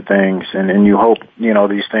combination of things, and you hope, you know,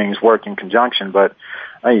 these things work in conjunction, but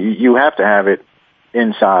you have to have it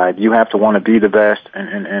inside. You have to want to be the best,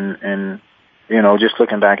 and you know, just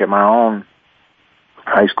looking back at my own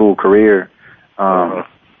high school career,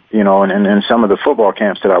 you know, and some of the football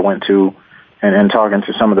camps that I went to, and talking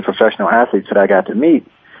to some of the professional athletes that I got to meet,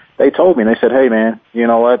 they told me, they said, hey man, you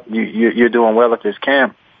know what, you're doing well at this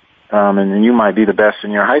camp, and you might be the best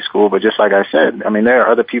in your high school, but just like I said, I mean, there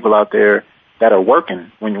are other people out there that are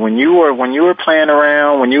working. When you were playing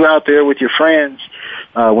around, when you're out there with your friends,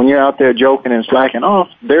 when you're out there joking and slacking off,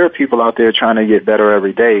 there are people out there trying to get better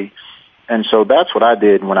every day. And so that's what I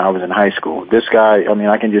did when I was in high school. This guy, I mean,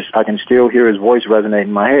 I can still hear his voice resonate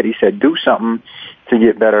in my head. He said, do something to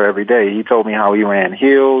get better every day. He told me how he ran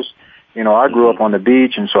hills. You know, I grew up on the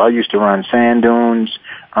beach, and so I used to run sand dunes,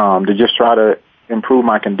 to just try to improve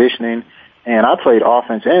my conditioning. And I played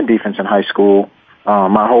offense and defense in high school,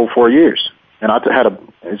 my whole 4 years. And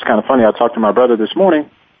it's kind of funny, I talked to my brother this morning.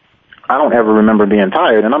 I don't ever remember being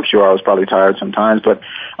tired, and I'm sure I was probably tired sometimes, but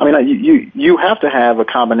I mean, you have to have a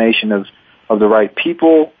combination of the right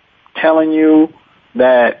people telling you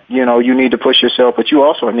that, you know, you need to push yourself, but you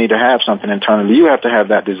also need to have something internally. You have to have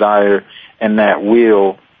that desire and that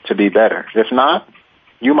will to be better. If not,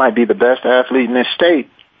 you might be the best athlete in this state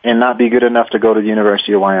and not be good enough to go to the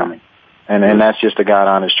University of Wyoming. And that's just the God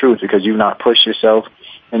honest truth, because you've not pushed yourself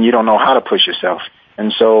and you don't know how to push yourself.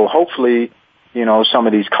 And so hopefully, you know, some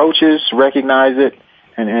of these coaches recognize it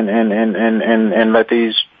and let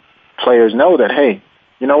these players know that, hey,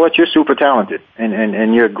 you know what, you're super talented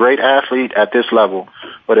and you're a great athlete at this level.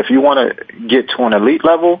 But if you want to get to an elite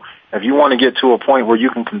level, if you want to get to a point where you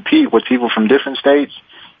can compete with people from different states,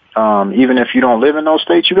 even if you don't live in those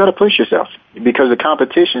states, you got to push yourself, because the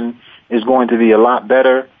competition is going to be a lot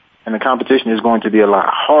better and the competition is going to be a lot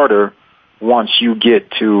harder once you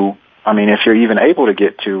get to, if you're even able to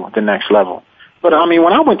get to the next level. But,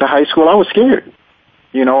 when I went to high school, I was scared.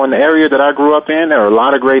 You know, in the area that I grew up in, there are a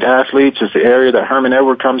lot of great athletes. It's the area that Herman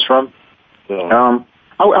Edward comes from. Yeah.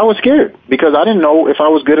 I was scared because I didn't know if I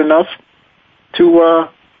was good enough to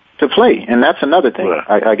play. And that's another thing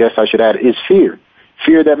I guess I should add is fear.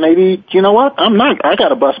 Fear that maybe, you know what, I got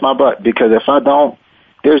to bust my butt because if I don't,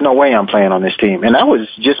 there's no way I'm playing on this team. And that was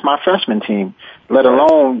just my freshman team, let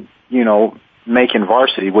alone, you know, making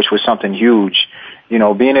varsity, which was something huge. You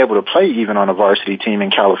know, being able to play even on a varsity team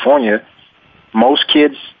in California, most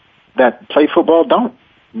kids that play football don't.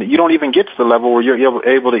 You don't even get to the level where you're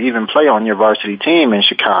able to even play on your varsity team in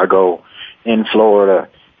Chicago, in Florida,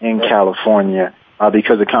 in California,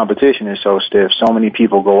 because the competition is so stiff. So many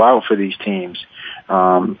people go out for these teams.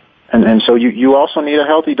 And so you also need a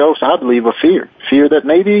healthy dose, I believe, of fear. Fear that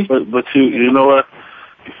maybe... But you know what?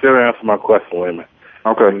 You still answer my question, wait a minute.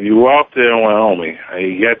 Okay. You out there in Wyoming, and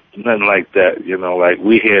you got nothing like that, you know, like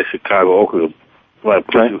we here in Chicago, Oakland. Like,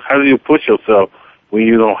 how do you push yourself when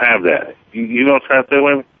you don't have that? You know what I'm trying to say,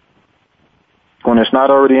 wait a minute? When it's not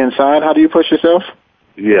already inside, how do you push yourself?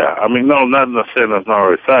 Yeah, I mean, no, not necessarily it's not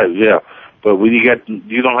already inside, yeah. But when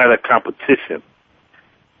you don't have that competition,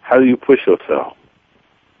 how do you push yourself?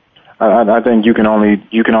 I think you can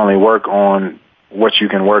only work on what you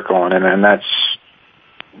can work on, and that's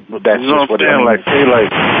you know just what I'm saying? Like, say,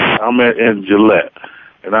 like, I'm in Gillette,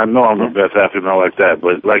 and I know I'm the best athlete and all like that,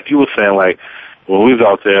 but like you were saying, like, when we was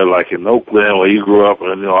out there, like in Oakland, where you grew up,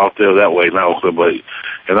 and, you know, out there that way, not Oakland, but,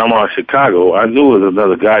 and I'm out in Chicago, I knew there was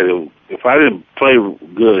another guy that, if I didn't play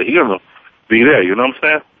good, he gonna be there, you know what I'm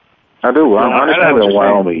saying? I do. I understand in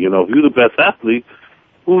Wyoming, you know, if you're the best athlete,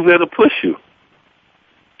 who's there to push you?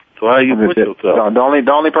 So how do you push yourself?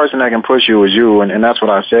 The only person that can push you is you, and that's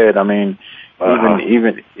what I said. I mean,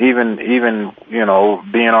 even you know,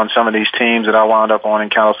 being on some of these teams that I wound up on in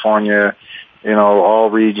California, you know,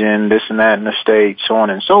 all region, this and that in the state, so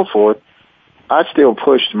on and so forth, I still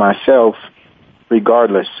pushed myself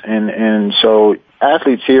regardless. And so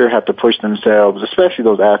athletes here have to push themselves, especially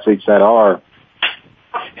those athletes that are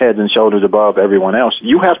heads and shoulders above everyone else.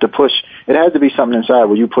 You have to push. It has to be something inside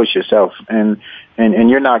where you push yourself, and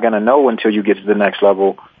you're not going to know until you get to the next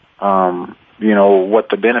level, you know, what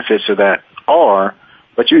the benefits of that are.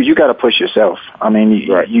 But you got to push yourself. I mean,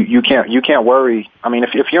 you can't worry. I mean,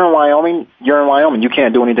 if you're in Wyoming, you're in Wyoming. You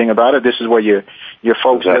can't do anything about it. This is where your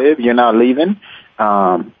folks live. You're not leaving.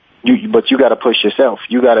 But you got to push yourself.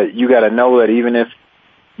 You got to know that even if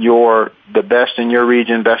you're the best in your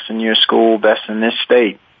region, best in your school, best in this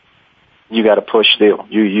state, you got to push still.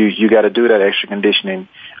 You got to do that extra conditioning.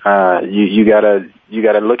 You got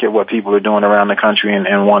to look at what people are doing around the country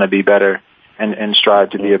and want to be better and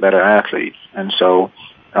strive to be a better athlete. And so,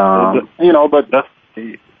 you know, but I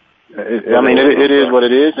mean, it is what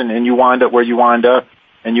it is, and you wind up where you wind up,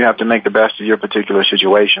 and you have to make the best of your particular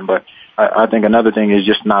situation. But I think another thing is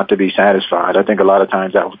just not to be satisfied. I think a lot of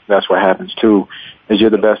times that's what happens too, is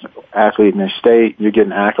you're the best athlete in this state, you're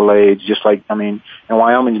getting accolades, just like, I mean, and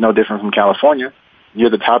Wyoming is no different from California.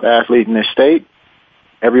 You're the top athlete in this state.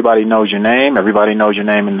 Everybody knows your name. Everybody knows your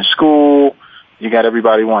name in the school. You got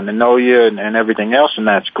everybody wanting to know you and everything else, and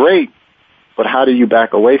that's great. But how do you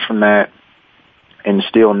back away from that and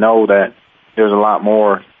still know that there's a lot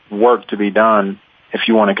more work to be done if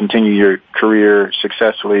you want to continue your career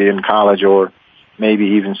successfully in college or maybe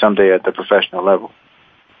even someday at the professional level?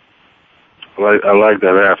 I like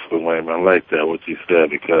that answer, Wayne. I like that, what you said,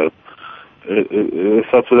 because it's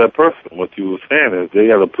up to that person. What you were saying is they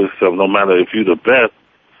got to push themselves, no matter if you're the best,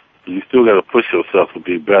 you still got to push yourself to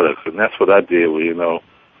be better. And that's what I did with, you know,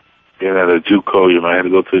 being at a JUCO, you know, I had to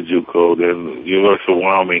go to a JUCO, then University of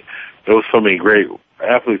Wyoming. There was so many great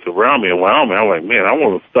athletes around me in Wyoming. I'm like, man, I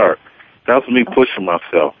want to start. That was me pushing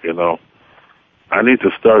myself, you know. I need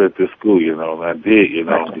to start at this school, you know, and I did, you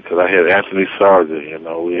know, because I had Anthony Sargent, you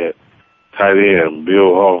know, we had tight end,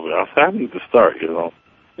 Bill Harvey. I said, I need to start, you know.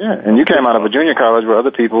 Yeah, and you came out of a junior college where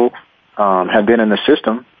other people had been in the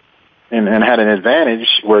system and had an advantage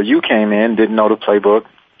where you came in, didn't know the playbook,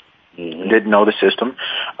 didn't know the system.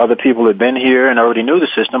 Other people had been here and already knew the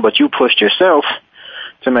system, but you pushed yourself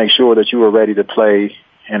to make sure that you were ready to play,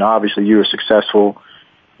 and obviously you were successful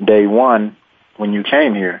day one when you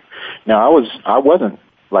came here. Now, I wasn't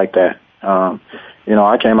like that. You know,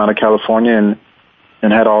 I came out of California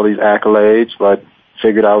and had all these accolades, but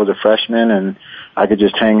figured I was a freshman and I could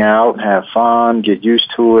just hang out and have fun, get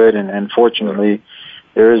used to it, and fortunately,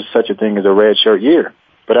 there is such a thing as a redshirt year.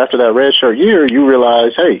 But after that redshirt year, you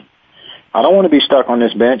realize, hey, I don't want to be stuck on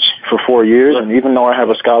this bench for 4 years, and even though I have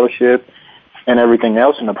a scholarship and everything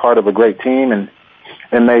else and a part of a great team and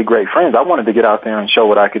made great friends, I wanted to get out there and show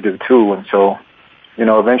what I could do too. And so, you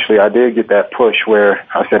know, eventually I did get that push where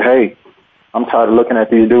I said, hey, I'm tired of looking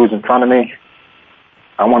at these dudes in front of me.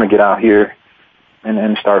 I want to get out here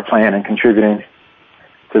and start playing and contributing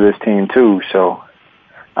to this team too. So,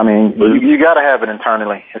 I mean, you got to have it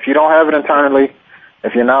internally. If you don't have it internally,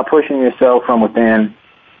 if you're not pushing yourself from within,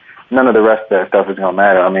 none of the rest of that stuff is going to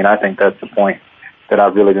matter. I mean, I think that's the point that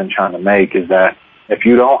I've really been trying to make, is that if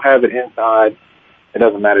you don't have it inside, it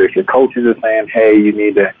doesn't matter if your coaches are saying, hey, you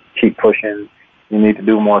need to keep pushing, you need to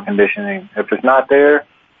do more conditioning. If it's not there,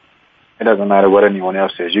 it doesn't matter what anyone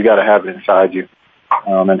else says. You got to have it inside you.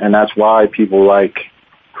 And that's why people like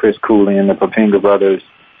Chris Cooley and the Papinga brothers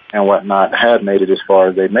and whatnot have made it as far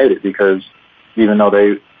as they've made it, because even though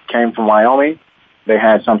they came from Wyoming, they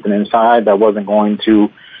had something inside that wasn't going to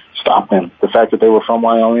stop them. The fact that they were from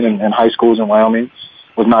Wyoming and high schools in Wyoming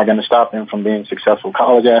was not going to stop them from being successful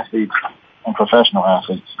college athletes and professional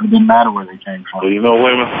athletes. It didn't matter where they came from. Well,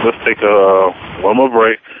 wait a minute. Let's take one more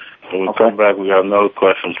break. When we come back, we got another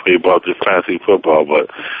question for you about this fantasy football. But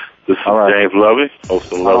this is James Lovey. I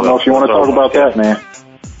don't know if you want to talk about that, man.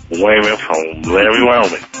 Wayman from Larry,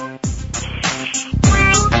 Wyoming.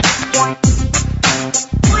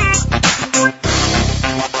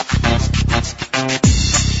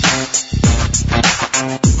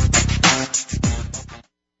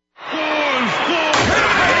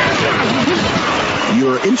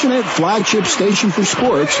 Your internet flagship station for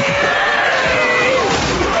sports.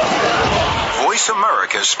 Voice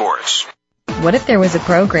America Sports. What if there was a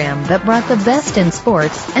program that brought the best in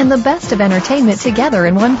sports and the best of entertainment together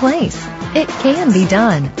in one place? It can be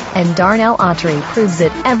done, and Darnell Autry proves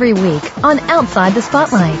it every week on Outside the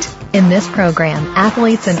Spotlight. In this program,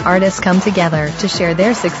 athletes and artists come together to share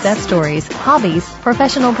their success stories, hobbies,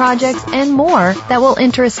 professional projects, and more that will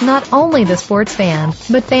interest not only the sports fan,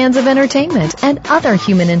 but fans of entertainment and other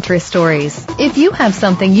human interest stories. If you have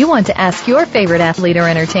something you want to ask your favorite athlete or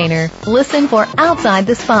entertainer, listen for Outside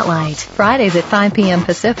the Spotlight, Fridays at 5 p.m.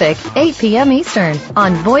 Pacific, 8 p.m. Eastern,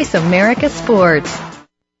 on Voice America Sports.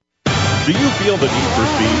 Do you feel the need for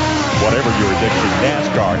speed? Whatever your addiction,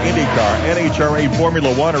 NASCAR, IndyCar, NHRA, Formula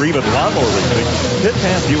One, or even lawnmower racing, Pit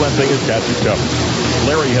Pass USA has got you covered.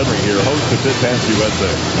 Larry Henry here, host of Pit Pass USA.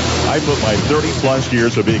 I put my 30-plus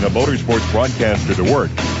years of being a motorsports broadcaster to work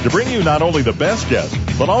to bring you not only the best guests,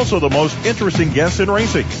 but also the most interesting guests in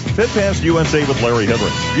racing. Pit Pass USA with Larry Henry,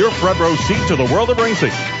 your front row seat to the world of racing.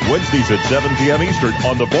 Wednesdays at 7 p.m. Eastern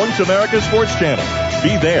on the Voice America Sports Channel.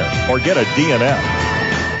 Be there or get a DNF.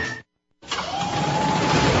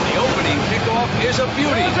 Is a beauty.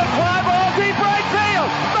 There's a fly ball deep right field.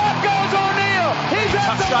 Back goes O'Neill. He's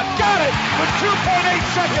at the shot. Got it with 2.8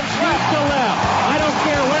 seconds left to left. I don't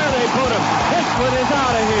care where they put him. This one is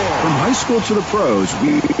out of here. From high school to the pros,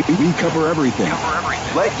 we cover everything.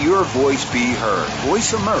 Let your voice be heard.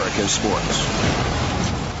 Voice America Sports.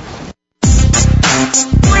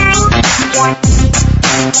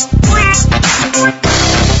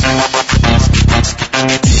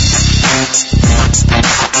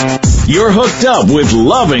 You're hooked up with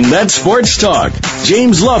Loving That Sports Talk.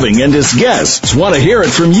 James Loving and his guests want to hear it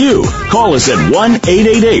from you. Call us at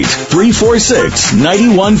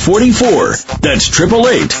 1-888-346-9144. That's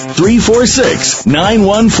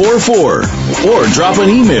 888-346-9144. Or drop an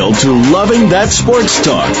email to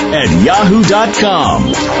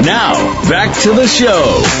lovingthatsportstalk@yahoo.com. Now, back to the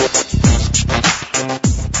show.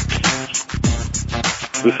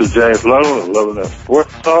 This is James Loving, Loving That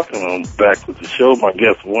Sports Talk, and I'm back with the show. My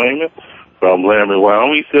guest, Wayman, from Laramie,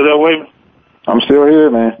 Wyoming. You still there, Wayman? I'm still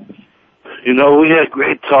here, man. We had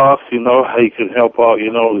great talks, how you can help out,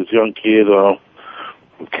 this young kid from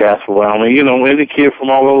Castle, Wyoming, any kid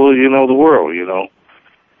from all over, the world,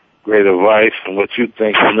 Great advice and what you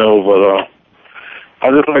think, but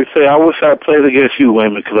I just like to say, I wish I played against you,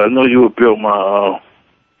 Wayman, because I know you would build my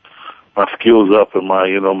skills up and my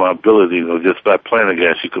abilities just by playing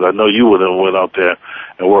against you, because I know you would have went out there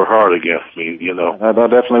and worked hard against me, I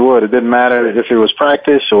definitely would. It didn't matter if it was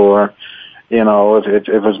practice or, if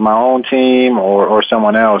it was my own team or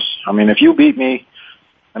someone else. I mean, if you beat me,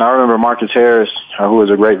 and I remember Marcus Harris, who was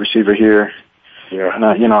a great receiver here. Yeah. And,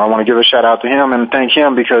 I want to give a shout out to him and thank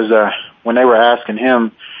him, because, when they were asking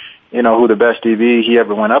him, who the best DB he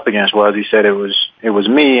ever went up against was, he said it was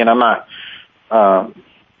me, and I'm not,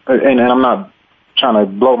 and I'm not trying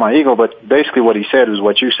to blow my ego, but basically what he said was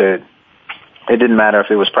what you said. It didn't matter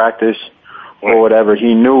if it was practice or whatever.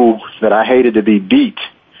 He knew that I hated to be beat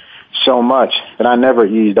so much that I never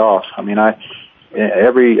eased off. I mean,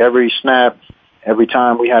 every snap, every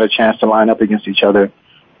time we had a chance to line up against each other,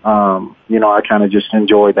 I kind of just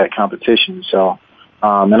enjoyed that competition. So,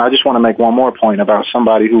 and I just want to make one more point about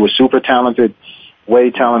somebody who was super talented,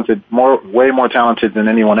 way more talented than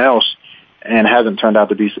anyone else. and hasn't turned out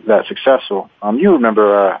to be that successful. You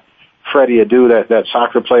remember Freddie Adu, that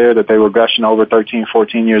soccer player that they were gushing over, 13,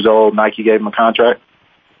 14 years old. Nike gave him a contract.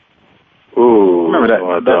 Ooh, remember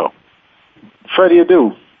that Freddie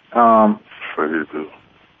Adu. Freddie Adu.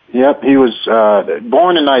 Yep, he was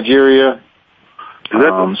born in Nigeria. Is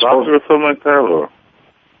that soccer or something like that, or?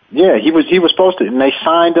 Yeah, he was supposed to, and they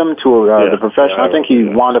signed him to the professional. I think he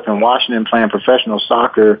wound up in Washington playing professional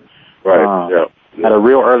soccer at a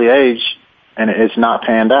real early age, and it's not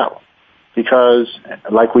panned out because,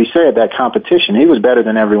 like we said, that competition. He was better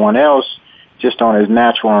than everyone else, just on his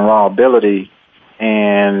natural and raw ability,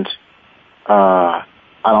 and I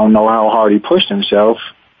don't know how hard he pushed himself,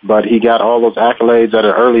 but he got all those accolades at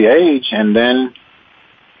an early age, and then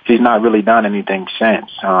he's not really done anything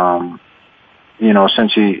since.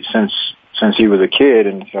 Since he was a kid.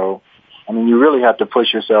 And so, I mean, you really have to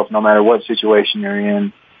push yourself no matter what situation you're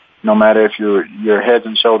in, no matter if you're heads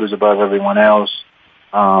and shoulders above everyone else,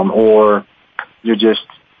 or you're just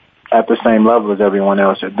at the same level as everyone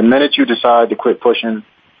else. The minute you decide to quit pushing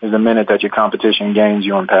is the minute that your competition gains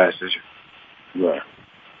you and passes you. Right.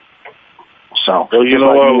 So, well, you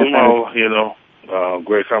know what,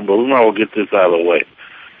 great time, but we might well get this out of the way.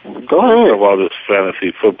 Go ahead. Talk about this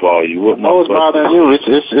fantasy football. You wouldn't know it's bothering you.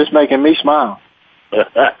 It's making me smile. You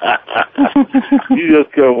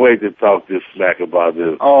just couldn't wait to talk this smack about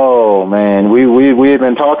this. Oh man, we had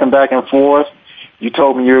been talking back and forth. You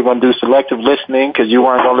told me you were going to do selective listening because you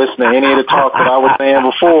weren't going to listen to any of the talk that I was saying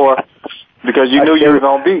before because you knew you were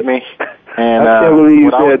going to beat me. And I can't believe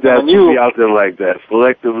you said that to be out there like that.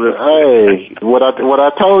 Selective listening. Hey, what I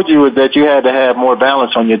told you is that you had to have more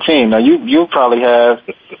balance on your team. Now you probably have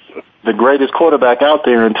the greatest quarterback out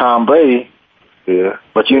there in Tom Brady. Yeah.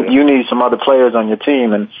 But you need some other players on your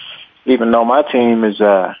team, and even though my team is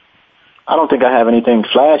I don't think I have anything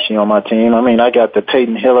flashy on my team. I mean, I got the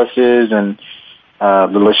Peyton Hillises and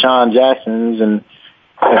the LaShawn Jacksons and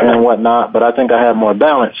whatnot, but I think I have more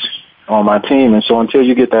balance on my team, and so until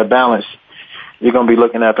you get that balance, you're going to be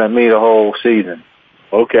looking up at me the whole season.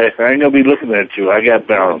 Okay, I ain't going to be looking at you. I got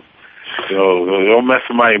balance. Don't mess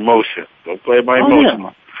with my emotion. Don't play my emotion.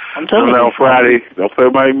 Yeah. I'm telling you. On Friday, don't play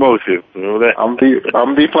my emotion. You know that? I'm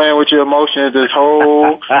be playing with your emotions this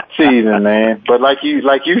whole season, man. But like you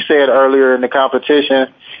said earlier in the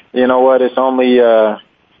competition, you know what? It's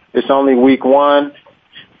only week one,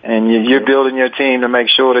 and you're building your team to make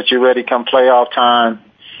sure that you're ready come playoff time.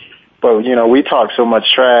 But, we talk so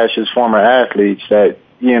much trash as former athletes that,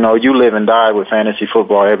 you live and die with fantasy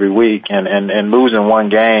football every week, and losing one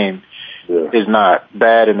game is not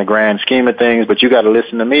bad in the grand scheme of things, but you got to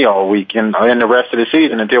listen to me all week and the rest of the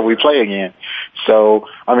season until we play again. So,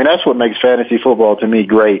 I mean, that's what makes fantasy football to me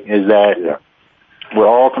great is that we're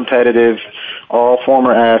all competitive, all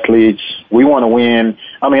former athletes. We want to win.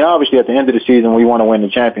 I mean, obviously at the end of the season, we want to win the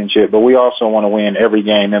championship, but we also want to win every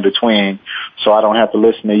game in between. So I don't have to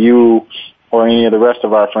listen to you or any of the rest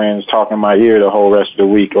of our friends talking in my ear the whole rest of the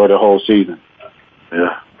week or the whole season.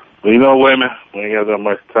 Yeah. Well, wait a minute. We ain't got that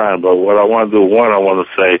much time, but what I want to do, I want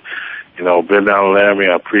to say, been down in Laramie,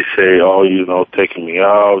 I appreciate all taking me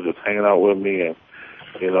out, just hanging out with me, and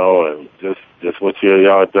and just what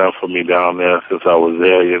y'all done for me down there since I was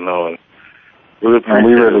there, and really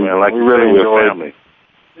appreciate it, man. Like we really enjoyed family.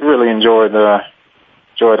 We really enjoyed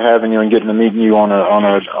having you and getting to meet you on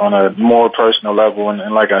a more personal level,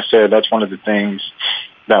 and like I said, that's one of the things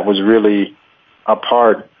that was really a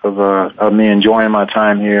part of me enjoying my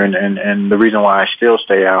time here, and the reason why I still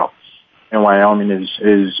stay out in Wyoming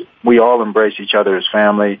is we all embrace each other as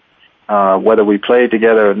family. Whether we played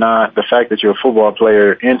together or not, the fact that you're a football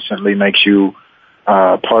player instantly makes you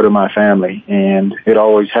part of my family, and it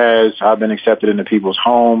always has. I've been accepted into people's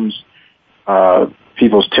homes,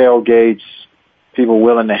 people's tailgates, people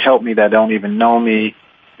willing to help me that don't even know me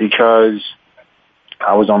because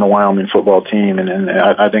I was on the Wyoming football team, and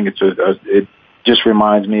I think it just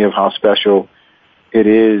reminds me of how special it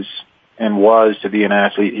is and was to be an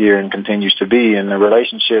athlete here and continues to be, and the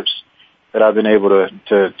relationships that I've been able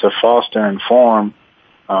to foster and form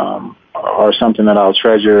are something that I'll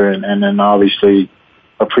treasure and then obviously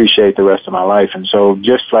appreciate the rest of my life. And so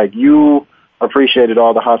just like you appreciated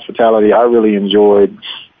all the hospitality, I really enjoyed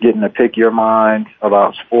getting to pick your mind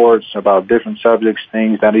about sports, about different subjects,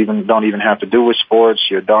 things that don't even have to do with sports,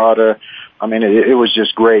 your daughter. I mean, it was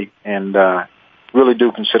just great, and really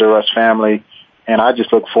do consider us family. And I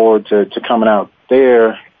just look forward to coming out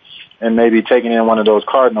there and maybe taking in one of those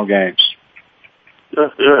Cardinal games. Yeah,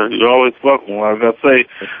 you're always welcome. Like I say,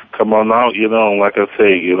 come on out, like I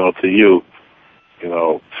say, to you,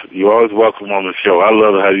 you're always welcome on the show. I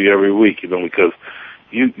love to have you every week, because,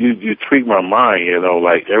 you treat my mind, you know,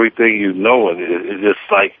 like everything you know, and it's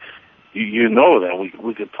just like you know that we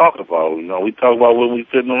can talk about. You know, we talk about when we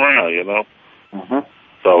sitting around, you know. Mm-hmm.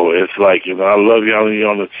 So it's like, you know, I love you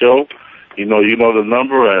on the show. You know the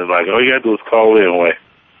number, and like all you gotta do is call in, way.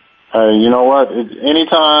 Hey, you know what?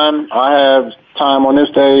 Anytime I have time on this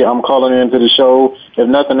day, I'm calling into the show. If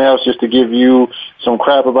nothing else, just to give you some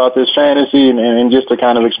crap about this fantasy and just to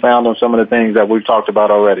kind of expound on some of the things that we've talked about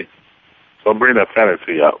already. So bring that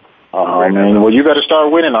fantasy up. Oh, man. Well, you better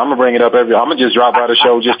start winning. I'm going to bring it up I'm going to just drop by the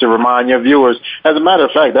show just to remind your viewers. As a matter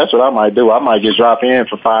of fact, that's what I might do. I might just drop in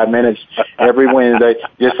for 5 minutes every Wednesday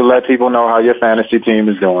just to let people know how your fantasy team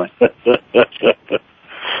is doing.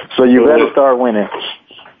 So you better start winning.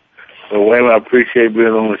 Well, Wayne, I appreciate being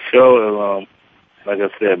on the show. And like I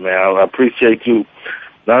said, man, I appreciate you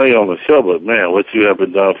not only on the show, but, man, what you have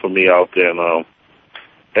been done for me out there. And,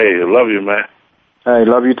 hey, I love you, man. Hey,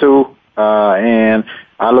 love you too. And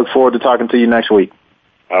I look forward to talking to you next week.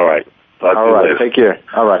 All right. Talk to you later. Take care.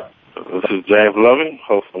 All right. This is James Loving,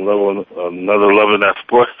 host of another Loving That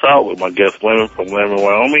Sports Talk with my guest Lemon from Lemon,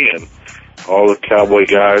 Wyoming, and all the Cowboy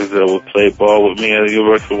guys that would play ball with me at the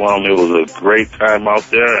University of Wyoming. It was a great time out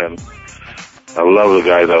there, and I love the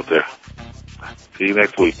guys out there. See you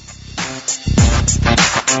next week.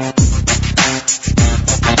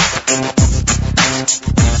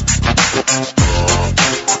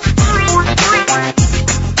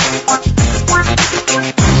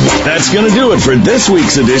 That's going to do it for this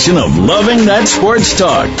week's edition of Loving That Sports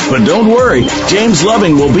Talk. But don't worry, James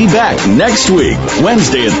Loving will be back next week,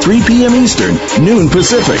 Wednesday at 3 p.m. Eastern, noon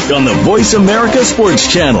Pacific, on the Voice America Sports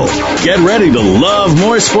Channel. Get ready to love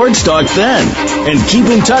more sports talk then. And keep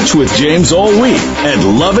in touch with James all week at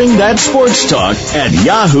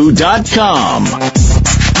lovingthatsportstalk@yahoo.com.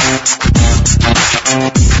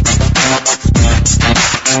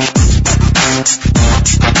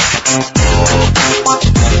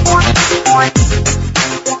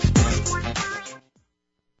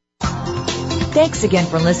 Thanks again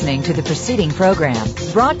for listening to the preceding program,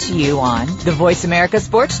 brought to you on the Voice America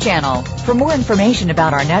Sports Channel. For more information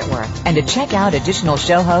about our network and to check out additional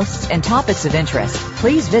show hosts and topics of interest,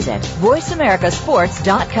 please visit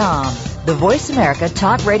voiceamericasports.com. The Voice America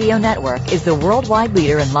Talk Radio Network is the worldwide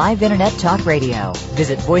leader in live Internet talk radio.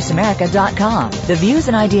 Visit voiceamerica.com. The views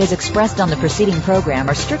and ideas expressed on the preceding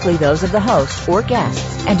program are strictly those of the host or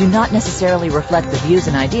guests and do not necessarily reflect the views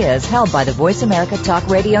and ideas held by the Voice America Talk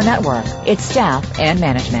Radio Network, its staff, and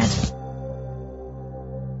management.